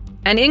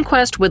 An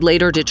inquest would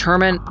later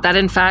determine that,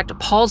 in fact,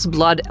 Paul's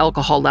blood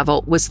alcohol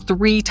level was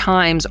 3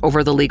 times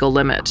over the legal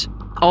limit.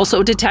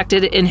 Also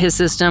detected in his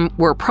system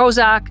were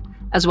Prozac,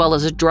 as well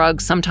as a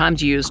drug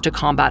sometimes used to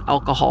combat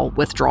alcohol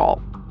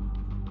withdrawal.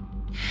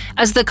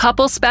 As the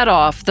couple sped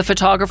off, the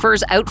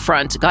photographers out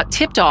front got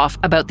tipped off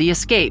about the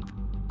escape,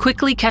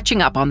 quickly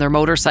catching up on their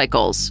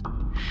motorcycles.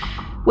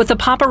 With the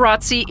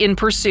paparazzi in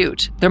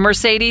pursuit, the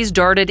Mercedes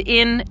darted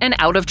in and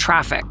out of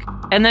traffic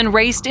and then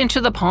raced into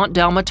the Pont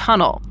d'Alma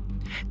tunnel,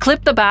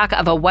 clipped the back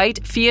of a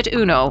white Fiat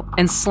Uno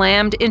and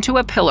slammed into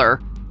a pillar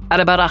at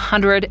about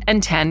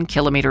 110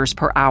 kilometers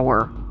per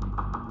hour.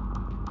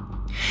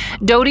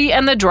 Doty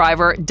and the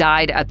driver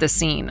died at the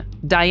scene.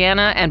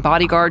 Diana and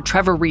bodyguard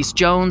Trevor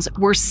Rees-Jones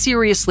were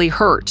seriously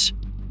hurt,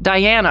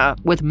 Diana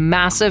with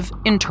massive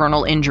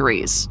internal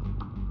injuries.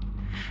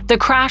 The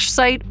crash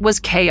site was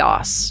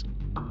chaos.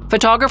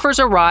 Photographers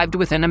arrived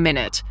within a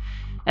minute,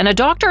 and a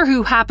doctor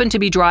who happened to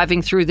be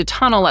driving through the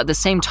tunnel at the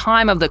same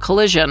time of the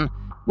collision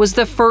was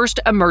the first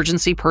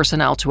emergency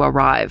personnel to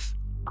arrive.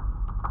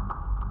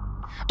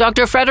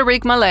 Dr.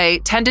 Frédéric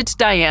Mallet tended to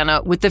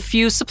Diana with the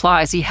few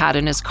supplies he had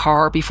in his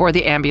car before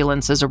the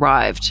ambulances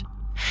arrived.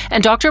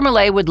 And Dr.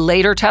 Mallet would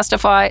later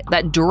testify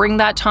that during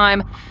that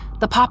time,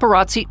 the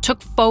paparazzi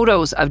took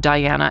photos of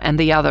Diana and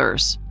the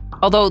others,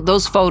 although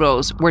those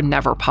photos were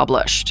never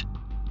published.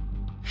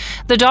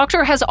 The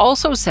doctor has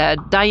also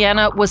said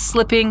Diana was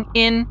slipping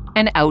in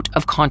and out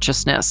of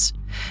consciousness,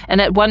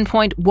 and at one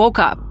point woke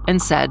up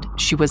and said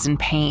she was in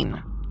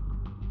pain.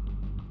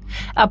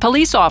 A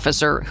police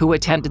officer who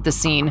attended the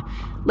scene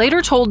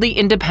later told the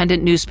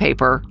Independent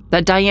newspaper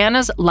that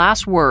Diana's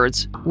last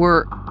words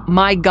were,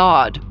 "My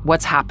God,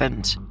 what's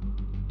happened?"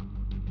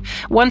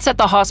 Once at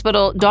the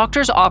hospital,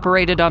 doctors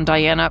operated on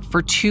Diana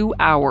for 2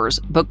 hours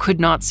but could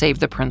not save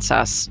the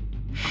princess.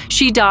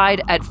 She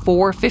died at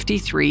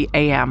 4:53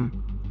 a.m.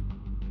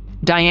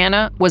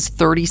 Diana was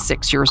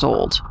 36 years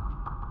old.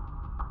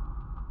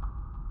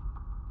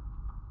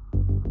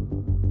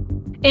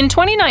 In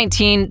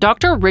 2019,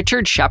 Dr.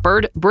 Richard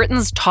Shepherd,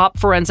 Britain's top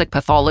forensic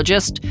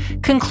pathologist,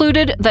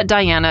 concluded that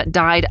Diana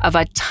died of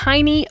a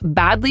tiny,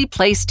 badly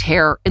placed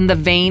tear in the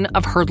vein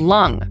of her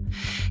lung.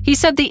 He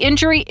said the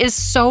injury is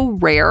so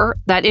rare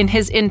that in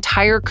his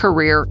entire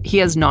career, he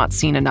has not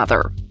seen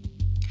another.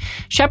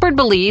 Shepherd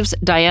believes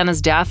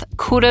Diana's death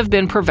could have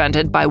been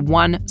prevented by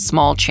one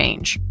small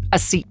change: a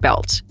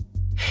seatbelt.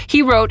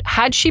 He wrote,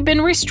 had she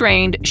been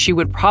restrained, she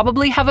would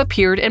probably have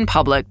appeared in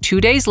public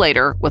 2 days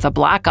later with a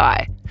black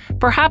eye,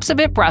 perhaps a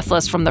bit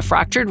breathless from the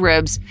fractured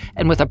ribs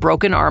and with a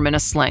broken arm in a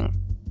sling.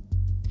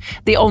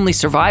 The only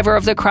survivor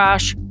of the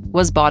crash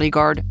was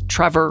bodyguard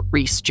Trevor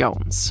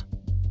Rees-Jones.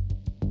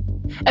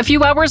 A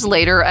few hours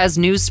later, as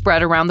news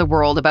spread around the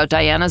world about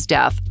Diana's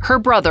death, her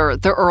brother,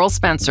 the Earl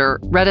Spencer,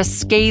 read a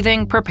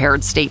scathing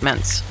prepared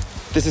statement.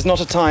 This is not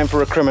a time for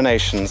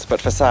recriminations,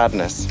 but for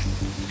sadness.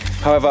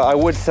 However, I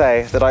would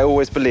say that I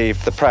always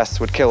believed the press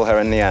would kill her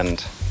in the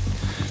end.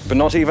 But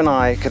not even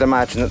I could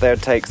imagine that they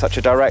would take such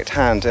a direct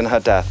hand in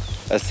her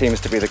death, as seems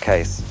to be the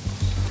case.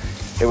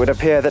 It would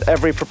appear that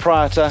every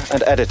proprietor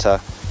and editor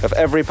of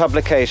every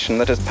publication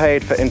that has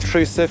paid for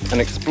intrusive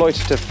and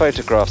exploitative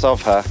photographs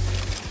of her,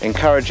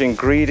 encouraging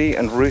greedy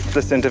and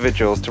ruthless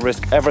individuals to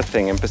risk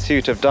everything in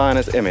pursuit of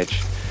Diana's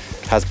image,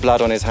 has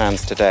blood on his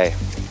hands today.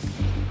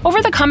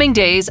 Over the coming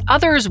days,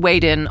 others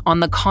weighed in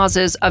on the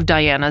causes of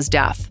Diana's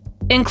death,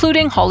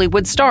 including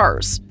Hollywood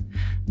stars.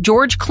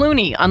 George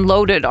Clooney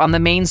unloaded on the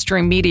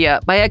mainstream media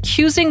by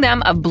accusing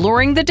them of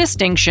blurring the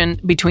distinction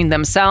between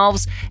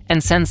themselves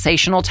and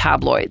sensational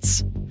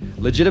tabloids.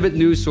 Legitimate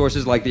news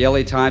sources like the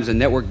LA Times and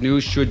Network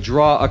News should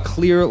draw a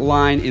clear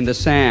line in the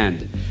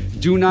sand.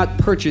 Do not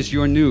purchase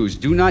your news.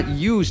 Do not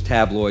use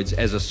tabloids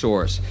as a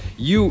source.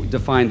 You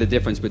define the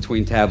difference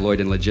between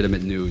tabloid and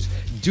legitimate news.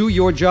 Do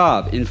your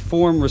job.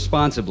 Inform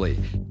responsibly.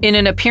 In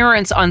an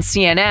appearance on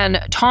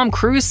CNN, Tom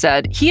Cruise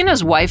said he and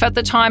his wife at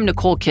the time,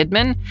 Nicole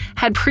Kidman,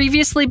 had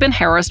previously been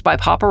harassed by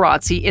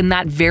paparazzi in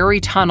that very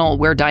tunnel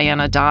where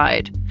Diana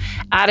died,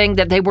 adding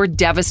that they were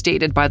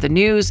devastated by the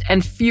news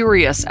and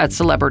furious at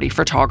celebrity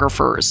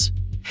photographers.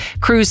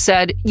 Cruise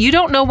said, "You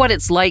don't know what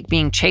it's like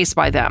being chased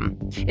by them.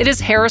 It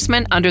is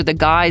harassment under the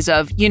guise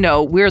of,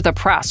 we're the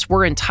press,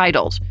 we're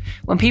entitled.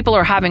 When people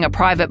are having a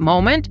private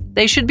moment,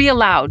 they should be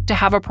allowed to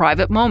have a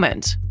private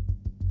moment."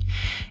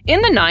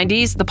 In the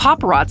 90s, the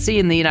paparazzi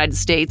in the United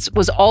States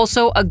was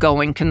also a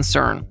going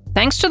concern,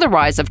 thanks to the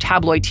rise of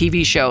tabloid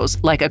TV shows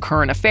like A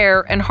Current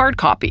Affair and Hard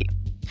Copy.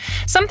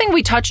 Something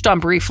we touched on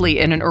briefly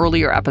in an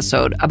earlier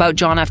episode about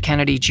John F.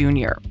 Kennedy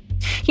Jr.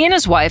 He and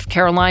his wife,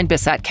 Caroline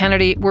Bissett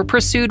Kennedy, were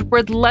pursued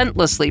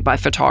relentlessly by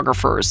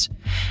photographers.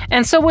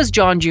 And so was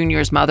John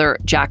Jr.'s mother,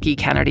 Jackie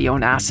Kennedy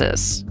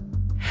Onassis.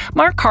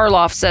 Mark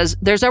Karloff says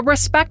there's a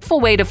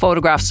respectful way to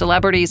photograph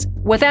celebrities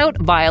without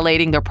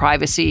violating their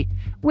privacy,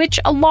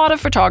 which a lot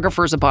of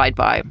photographers abide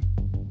by.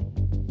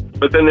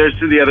 But then there's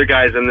the other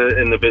guys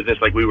in the business,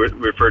 like we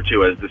refer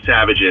to as the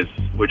savages,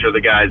 which are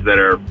the guys that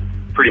are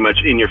pretty much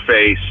in your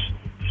face,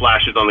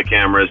 flashes on the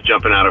cameras,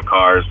 jumping out of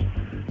cars,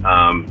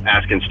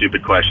 asking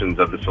stupid questions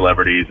of the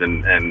celebrities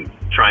and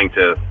trying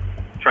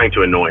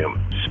to annoy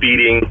them.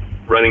 Speeding,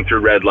 running through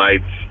red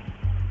lights,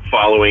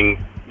 following,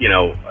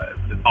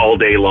 all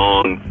day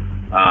long,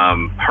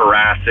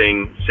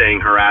 saying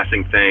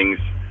harassing things,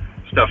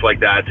 stuff like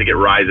that to get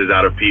rises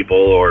out of people,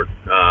 or,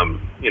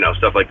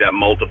 stuff like that.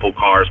 Multiple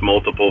cars,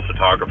 multiple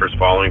photographers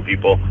following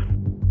people.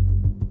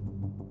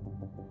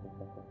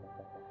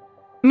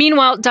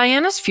 Meanwhile,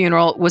 Diana's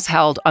funeral was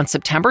held on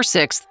September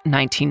 6,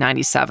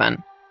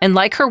 1997. And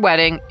like her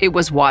wedding, it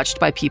was watched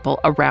by people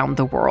around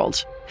the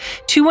world.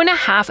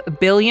 2.5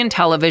 billion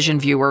television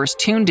viewers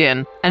tuned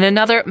in, and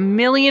another 1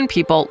 million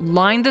people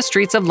lined the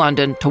streets of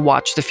London to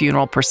watch the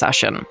funeral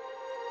procession.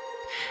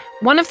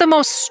 One of the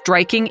most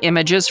striking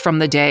images from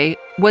the day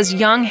was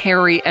young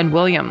Harry and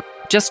William,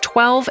 just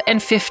 12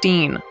 and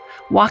 15,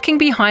 walking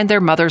behind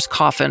their mother's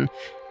coffin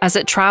as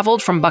it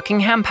traveled from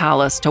Buckingham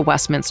Palace to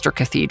Westminster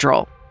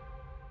Cathedral.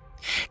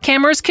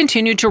 Cameras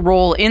continued to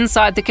roll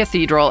inside the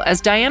cathedral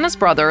as Diana's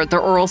brother,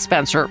 the Earl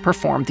Spencer,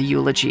 performed the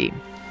eulogy.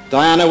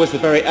 Diana was the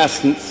very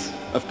essence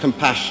of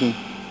compassion,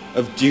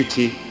 of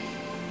duty,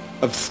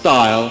 of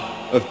style,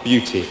 of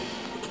beauty.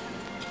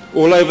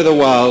 All over the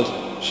world,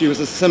 she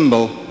was a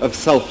symbol of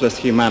selfless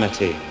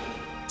humanity.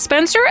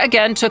 Spencer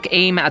again took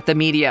aim at the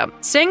media,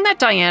 saying that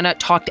Diana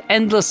talked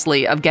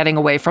endlessly of getting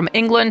away from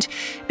England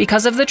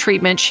because of the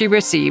treatment she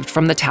received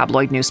from the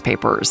tabloid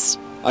newspapers.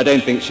 I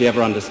don't think she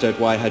ever understood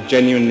why her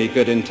genuinely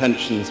good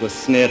intentions were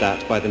sneered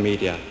at by the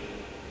media,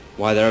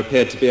 why there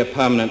appeared to be a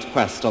permanent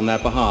quest on their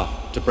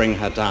behalf to bring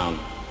her down.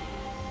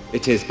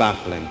 It is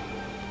baffling.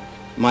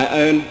 My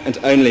own and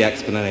only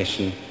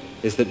explanation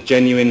is that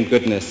genuine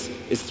goodness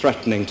is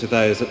threatening to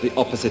those at the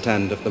opposite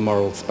end of the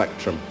moral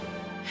spectrum.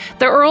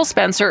 The Earl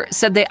Spencer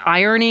said the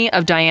irony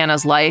of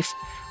Diana's life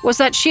was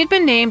that she had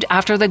been named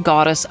after the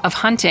goddess of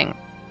hunting,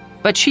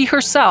 but she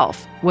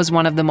herself was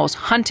one of the most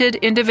hunted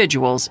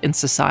individuals in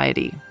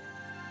society.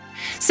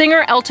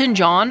 Singer Elton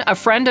John, a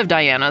friend of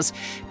Diana's,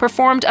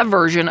 performed a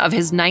version of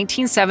his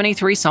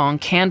 1973 song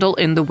Candle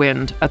in the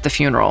Wind at the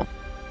funeral.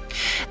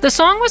 The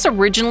song was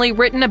originally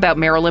written about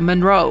Marilyn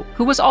Monroe,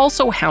 who was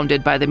also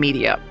hounded by the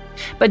media,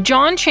 but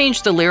John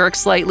changed the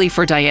lyrics slightly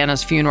for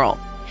Diana's funeral.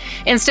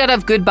 Instead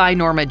of Goodbye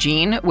Norma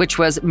Jean, which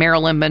was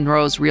Marilyn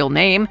Monroe's real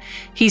name,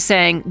 he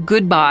sang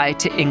Goodbye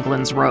to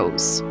England's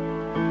Rose.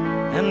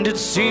 And it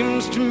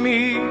seems to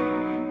me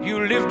you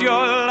lived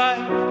your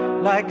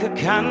life like a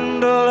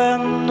candle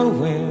in the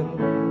wind,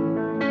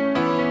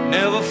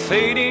 never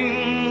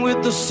fading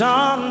with the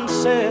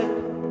sunset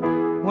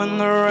when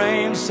the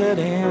rain set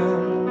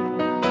in.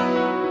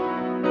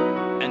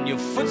 And your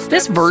footsteps.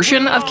 This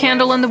version of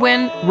Candle in the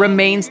Wind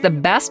remains the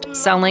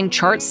best-selling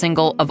chart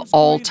single of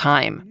all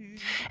time.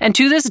 And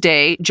to this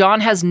day,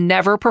 John has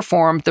never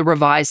performed the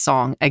revised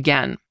song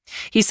again.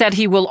 He said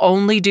he will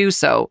only do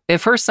so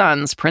if her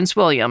sons, Prince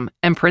William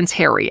and Prince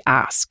Harry,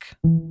 ask.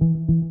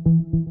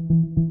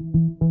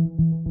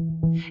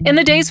 In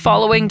the days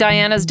following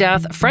Diana's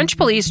death, French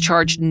police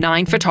charged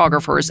 9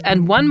 photographers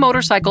and 1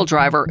 motorcycle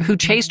driver who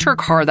chased her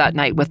car that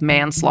night with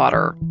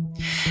manslaughter.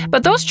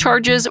 But those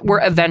charges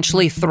were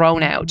eventually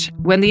thrown out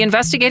when the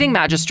investigating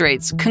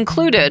magistrates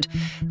concluded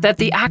that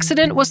the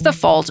accident was the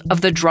fault of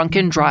the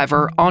drunken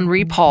driver,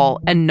 Henri Paul,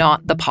 and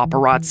not the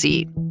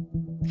paparazzi.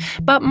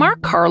 But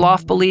Mark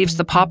Karloff believes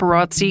the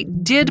paparazzi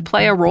did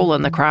play a role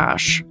in the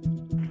crash.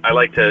 I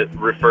like to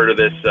refer to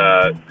this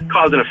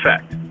cause and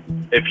effect.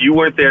 If you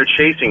weren't there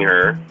chasing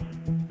her,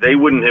 they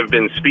wouldn't have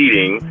been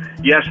speeding.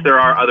 Yes, there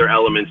are other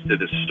elements to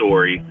this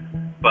story,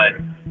 but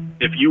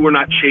if you were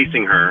not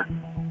chasing her,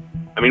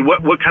 I mean,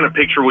 what kind of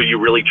picture were you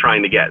really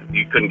trying to get?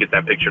 You couldn't get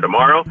that picture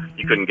tomorrow.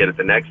 You couldn't get it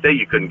the next day.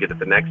 You couldn't get it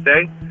the next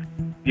day.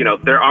 You know,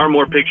 there are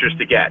more pictures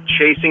to get.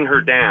 Chasing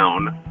her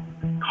down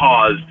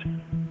caused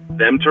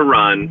them to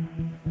run,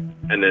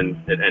 and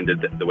then it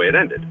ended the way it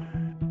ended.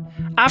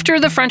 After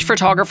the French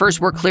photographers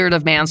were cleared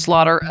of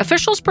manslaughter,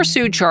 officials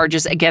pursued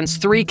charges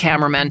against 3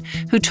 cameramen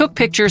who took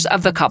pictures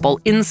of the couple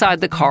inside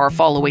the car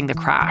following the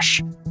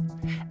crash.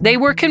 They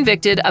were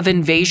convicted of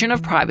invasion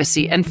of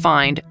privacy and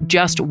fined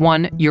just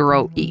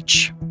 €1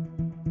 each.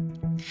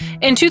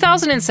 In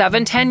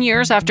 2007, 10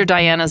 years after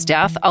Diana's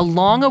death, a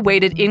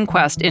long-awaited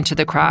inquest into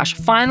the crash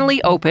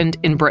finally opened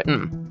in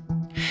Britain.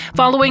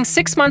 Following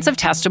 6 months of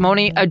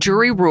testimony, a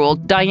jury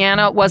ruled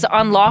Diana was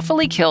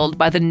unlawfully killed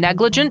by the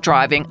negligent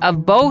driving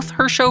of both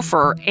her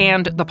chauffeur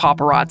and the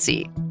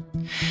paparazzi.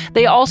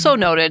 They also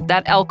noted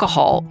that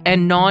alcohol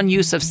and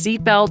non-use of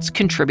seatbelts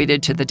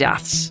contributed to the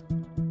deaths.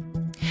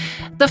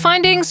 The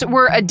findings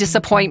were a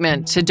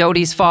disappointment to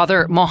Dodi's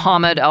father,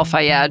 Mohammed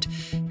Al-Fayed,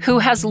 who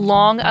has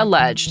long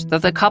alleged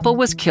that the couple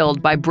was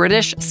killed by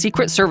British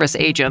Secret Service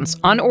agents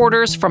on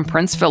orders from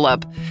Prince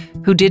Philip,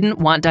 who didn't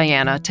want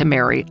Diana to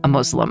marry a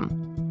Muslim.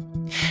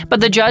 But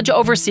the judge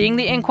overseeing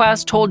the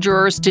inquest told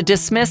jurors to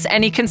dismiss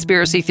any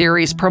conspiracy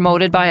theories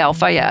promoted by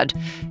Al-Fayed,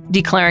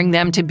 declaring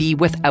them to be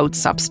without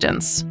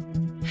substance.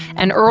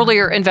 An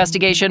earlier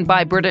investigation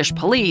by British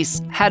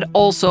police had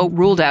also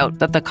ruled out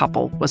that the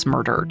couple was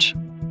murdered.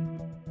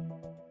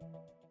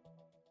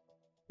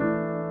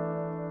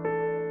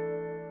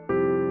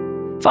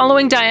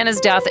 Following Diana's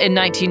death in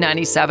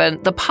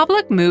 1997, the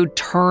public mood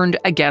turned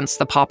against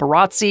the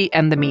paparazzi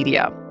and the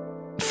media.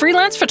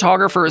 freelance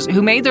photographers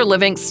who made their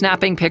living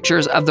snapping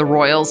pictures of the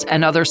royals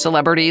and other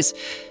celebrities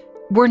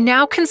were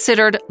now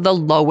considered the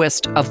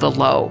lowest of the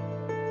low.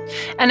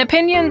 An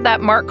opinion that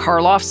Mark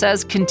Karloff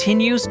says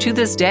continues to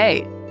this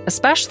day,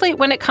 especially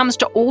when it comes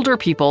to older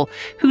people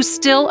who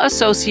still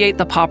associate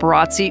the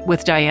paparazzi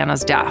with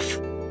Diana's death.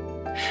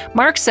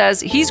 Mark says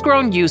he's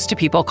grown used to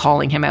people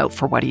calling him out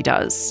for what he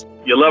does.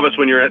 You love us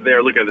when you're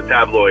there looking at the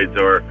tabloids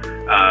or,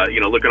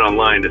 looking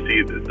online to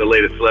see the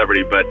latest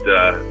celebrity, but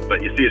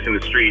you see us in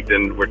the street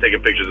and we're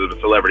taking pictures of a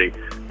celebrity.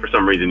 For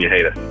some reason, you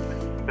hate us.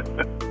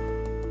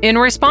 In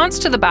response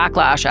to the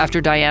backlash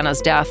after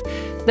Diana's death,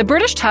 the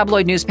British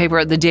tabloid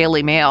newspaper The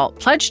Daily Mail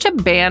pledged to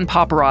ban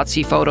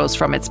paparazzi photos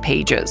from its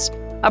pages,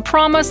 a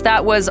promise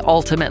that was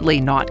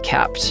ultimately not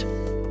kept.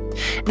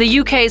 The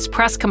UK's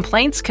Press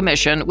Complaints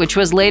Commission, which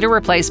was later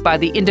replaced by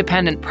the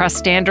Independent Press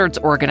Standards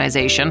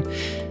Organisation,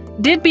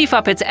 did beef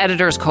up its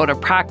editor's code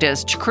of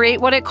practice to create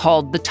what it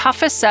called the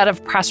toughest set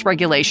of press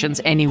regulations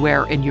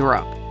anywhere in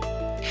Europe.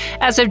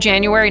 As of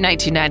January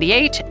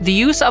 1998, the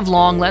use of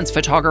long-lens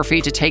photography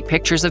to take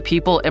pictures of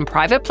people in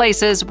private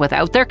places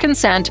without their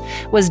consent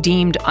was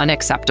deemed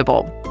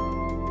unacceptable.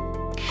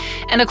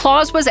 And a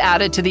clause was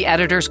added to the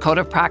editor's code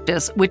of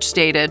practice which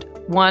stated,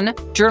 1.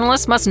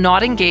 Journalists must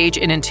not engage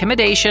in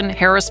intimidation,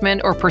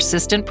 harassment, or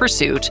persistent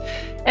pursuit.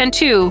 And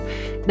 2.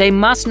 They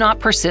must not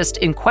persist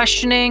in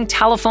questioning,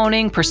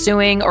 telephoning,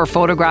 pursuing, or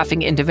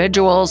photographing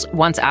individuals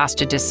once asked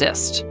to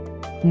desist,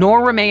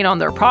 nor remain on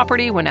their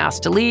property when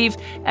asked to leave,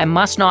 and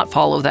must not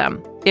follow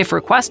them. If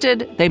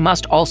requested, they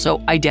must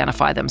also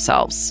identify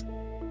themselves.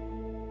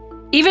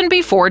 Even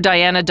before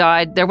Diana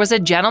died, there was a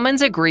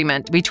gentleman's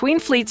agreement between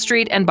Fleet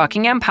Street and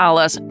Buckingham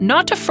Palace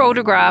not to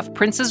photograph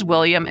Princes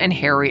William and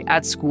Harry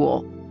at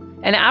school.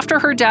 And after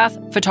her death,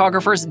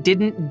 photographers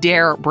didn't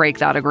dare break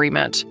that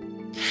agreement.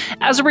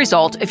 As a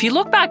result, if you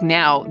look back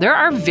now, there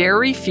are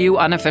very few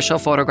unofficial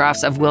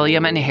photographs of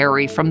William and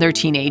Harry from their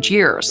teenage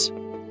years.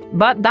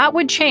 But that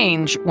would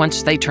change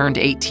once they turned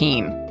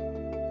 18.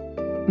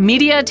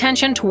 Media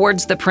attention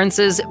towards the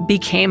princes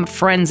became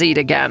frenzied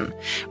again,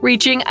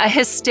 reaching a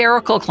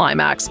hysterical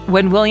climax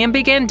when William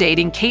began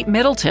dating Kate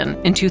Middleton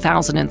in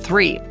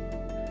 2003.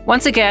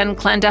 Once again,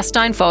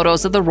 clandestine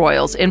photos of the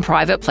royals in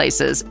private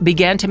places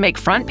began to make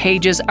front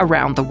pages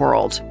around the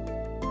world.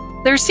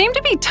 There seemed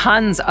to be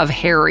tons of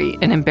Harry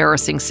in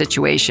embarrassing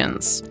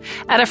situations.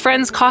 At a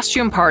friend's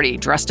costume party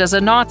dressed as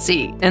a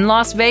Nazi, in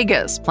Las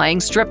Vegas playing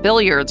strip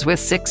billiards with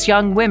 6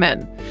 young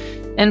women,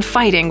 and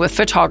fighting with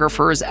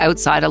photographers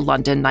outside a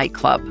London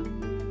nightclub.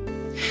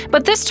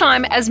 But this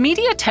time, as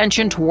media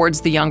attention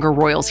towards the younger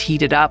royals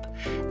heated up,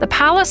 the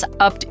palace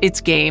upped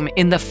its game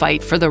in the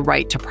fight for the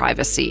right to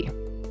privacy.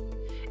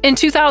 In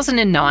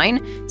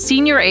 2009,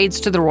 senior aides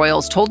to the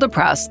royals told the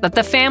press that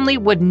the family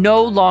would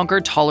no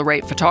longer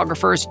tolerate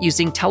photographers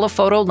using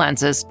telephoto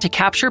lenses to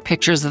capture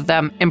pictures of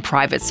them in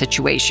private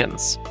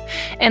situations.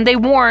 And they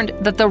warned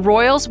that the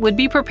royals would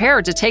be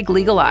prepared to take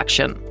legal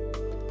action.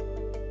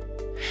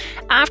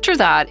 After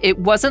that, it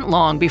wasn't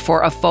long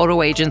before a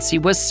photo agency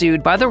was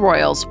sued by the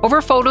royals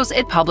over photos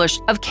it published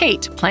of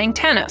Kate playing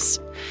tennis,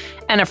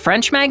 and a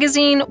French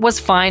magazine was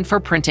fined for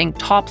printing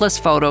topless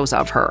photos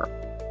of her.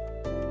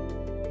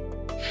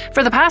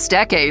 For the past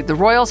decade, the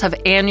royals have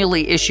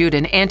annually issued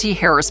an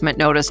anti-harassment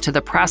notice to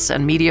the press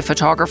and media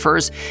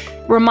photographers,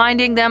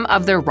 reminding them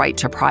of their right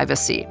to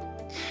privacy.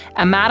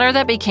 A matter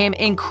that became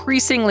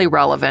increasingly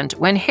relevant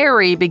when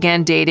Harry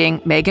began dating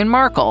Meghan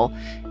Markle,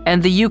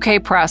 and the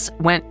UK press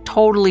went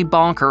totally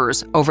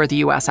bonkers over the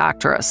US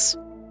actress.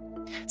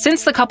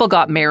 Since the couple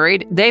got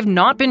married, they've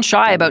not been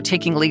shy about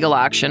taking legal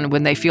action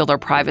when they feel their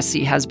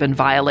privacy has been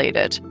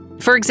violated.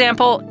 For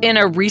example, in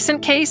a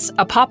recent case,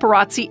 a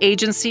paparazzi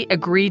agency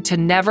agreed to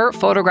never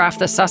photograph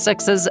the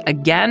Sussexes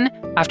again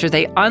after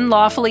they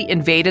unlawfully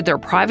invaded their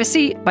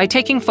privacy by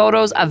taking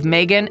photos of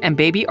Meghan and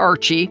baby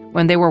Archie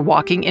when they were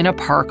walking in a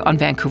park on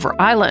Vancouver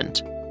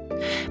Island.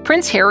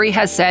 Prince Harry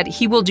has said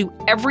he will do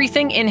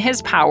everything in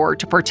his power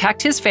to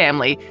protect his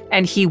family,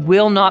 and he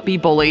will not be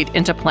bullied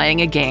into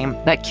playing a game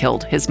that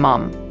killed his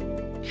mom.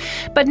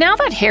 But now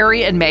that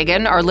Harry and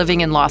Meghan are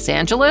living in Los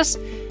Angeles,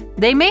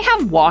 they may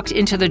have walked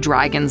into the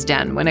dragon's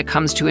den when it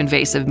comes to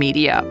invasive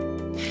media.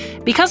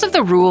 Because of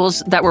the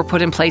rules that were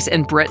put in place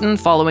in Britain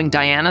following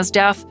Diana's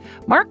death,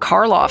 Mark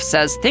Karloff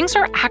says things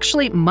are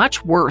actually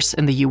much worse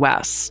in the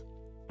US.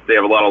 They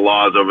have a lot of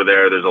laws over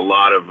there. There's a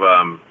lot of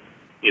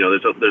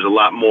there's a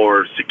lot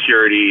more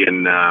security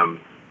and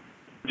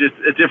just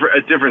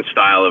a different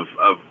style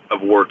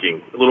of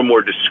working, a little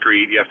more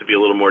discreet. You have to be a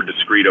little more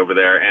discreet over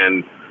there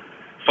and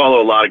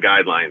follow a lot of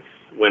guidelines.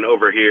 When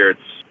over here,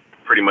 it's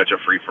pretty much a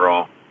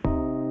free-for-all.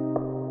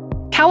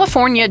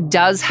 California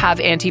does have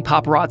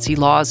anti-paparazzi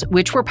laws,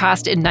 which were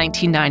passed in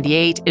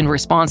 1998 in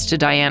response to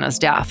Diana's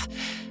death.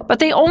 But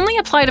they only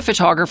apply to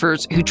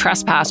photographers who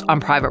trespass on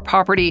private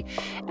property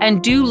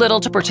and do little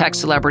to protect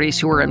celebrities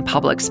who are in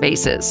public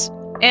spaces.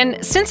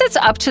 And since it's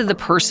up to the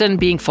person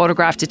being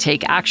photographed to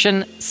take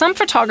action, some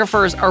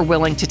photographers are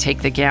willing to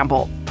take the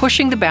gamble,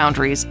 pushing the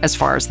boundaries as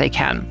far as they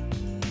can.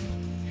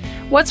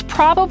 What's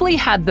probably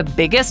had the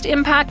biggest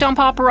impact on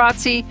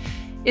paparazzi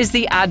is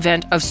the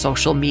advent of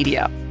social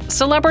media.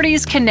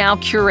 Celebrities can now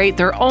curate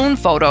their own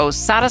photos,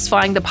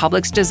 satisfying the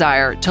public's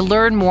desire to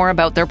learn more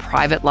about their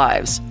private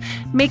lives,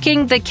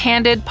 making the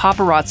candid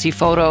paparazzi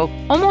photo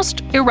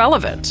almost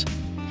irrelevant.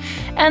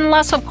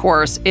 Unless, of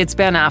course, it's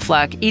Ben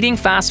Affleck eating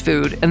fast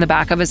food in the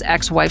back of his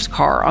ex-wife's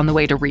car on the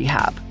way to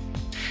rehab.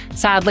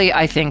 Sadly,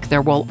 I think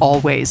there will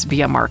always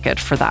be a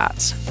market for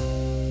that.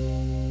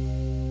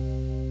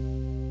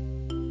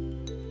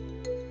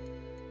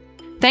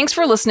 Thanks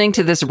for listening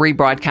to this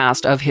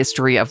rebroadcast of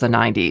History of the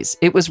 90s.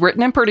 It was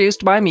written and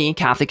produced by me,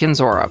 Kathy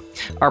Kinzora.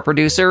 Our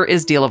producer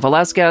is Dila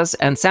Velasquez,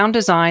 and sound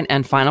design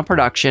and final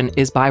production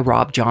is by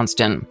Rob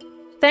Johnston.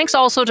 Thanks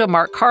also to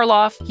Mark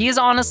Karloff. He is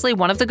honestly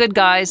one of the good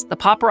guys. The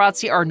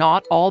paparazzi are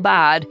not all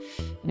bad.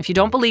 And if you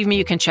don't believe me,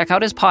 you can check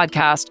out his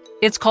podcast.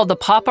 It's called The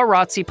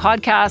Paparazzi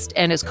Podcast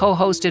and is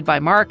co-hosted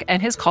by Mark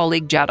and his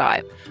colleague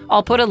Jedi.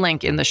 I'll put a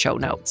link in the show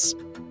notes.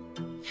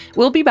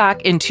 We'll be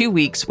back in 2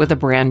 weeks with a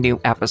brand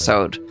new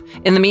episode.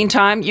 In the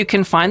meantime, you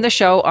can find the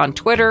show on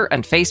Twitter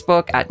and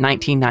Facebook at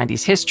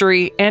 1990s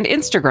History and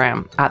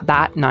Instagram at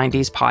That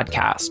 90s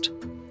Podcast.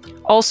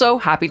 Also,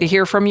 happy to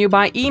hear from you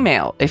by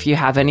email if you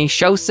have any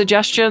show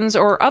suggestions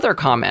or other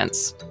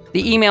comments.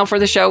 The email for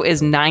the show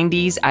is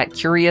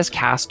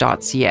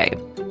 90s@curiouscast.ca.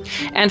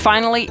 And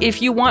finally, if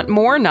you want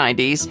more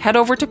 90s, head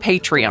over to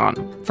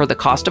Patreon. For the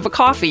cost of a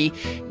coffee,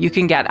 you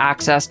can get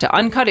access to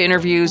uncut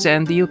interviews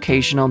and the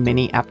occasional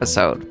mini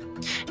episode.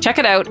 Check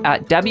it out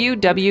at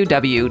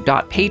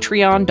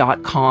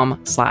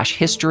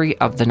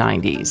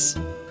www.patreon.com/historyofthe90s.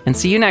 And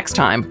see you next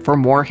time for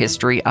more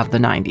History of the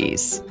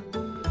 90s.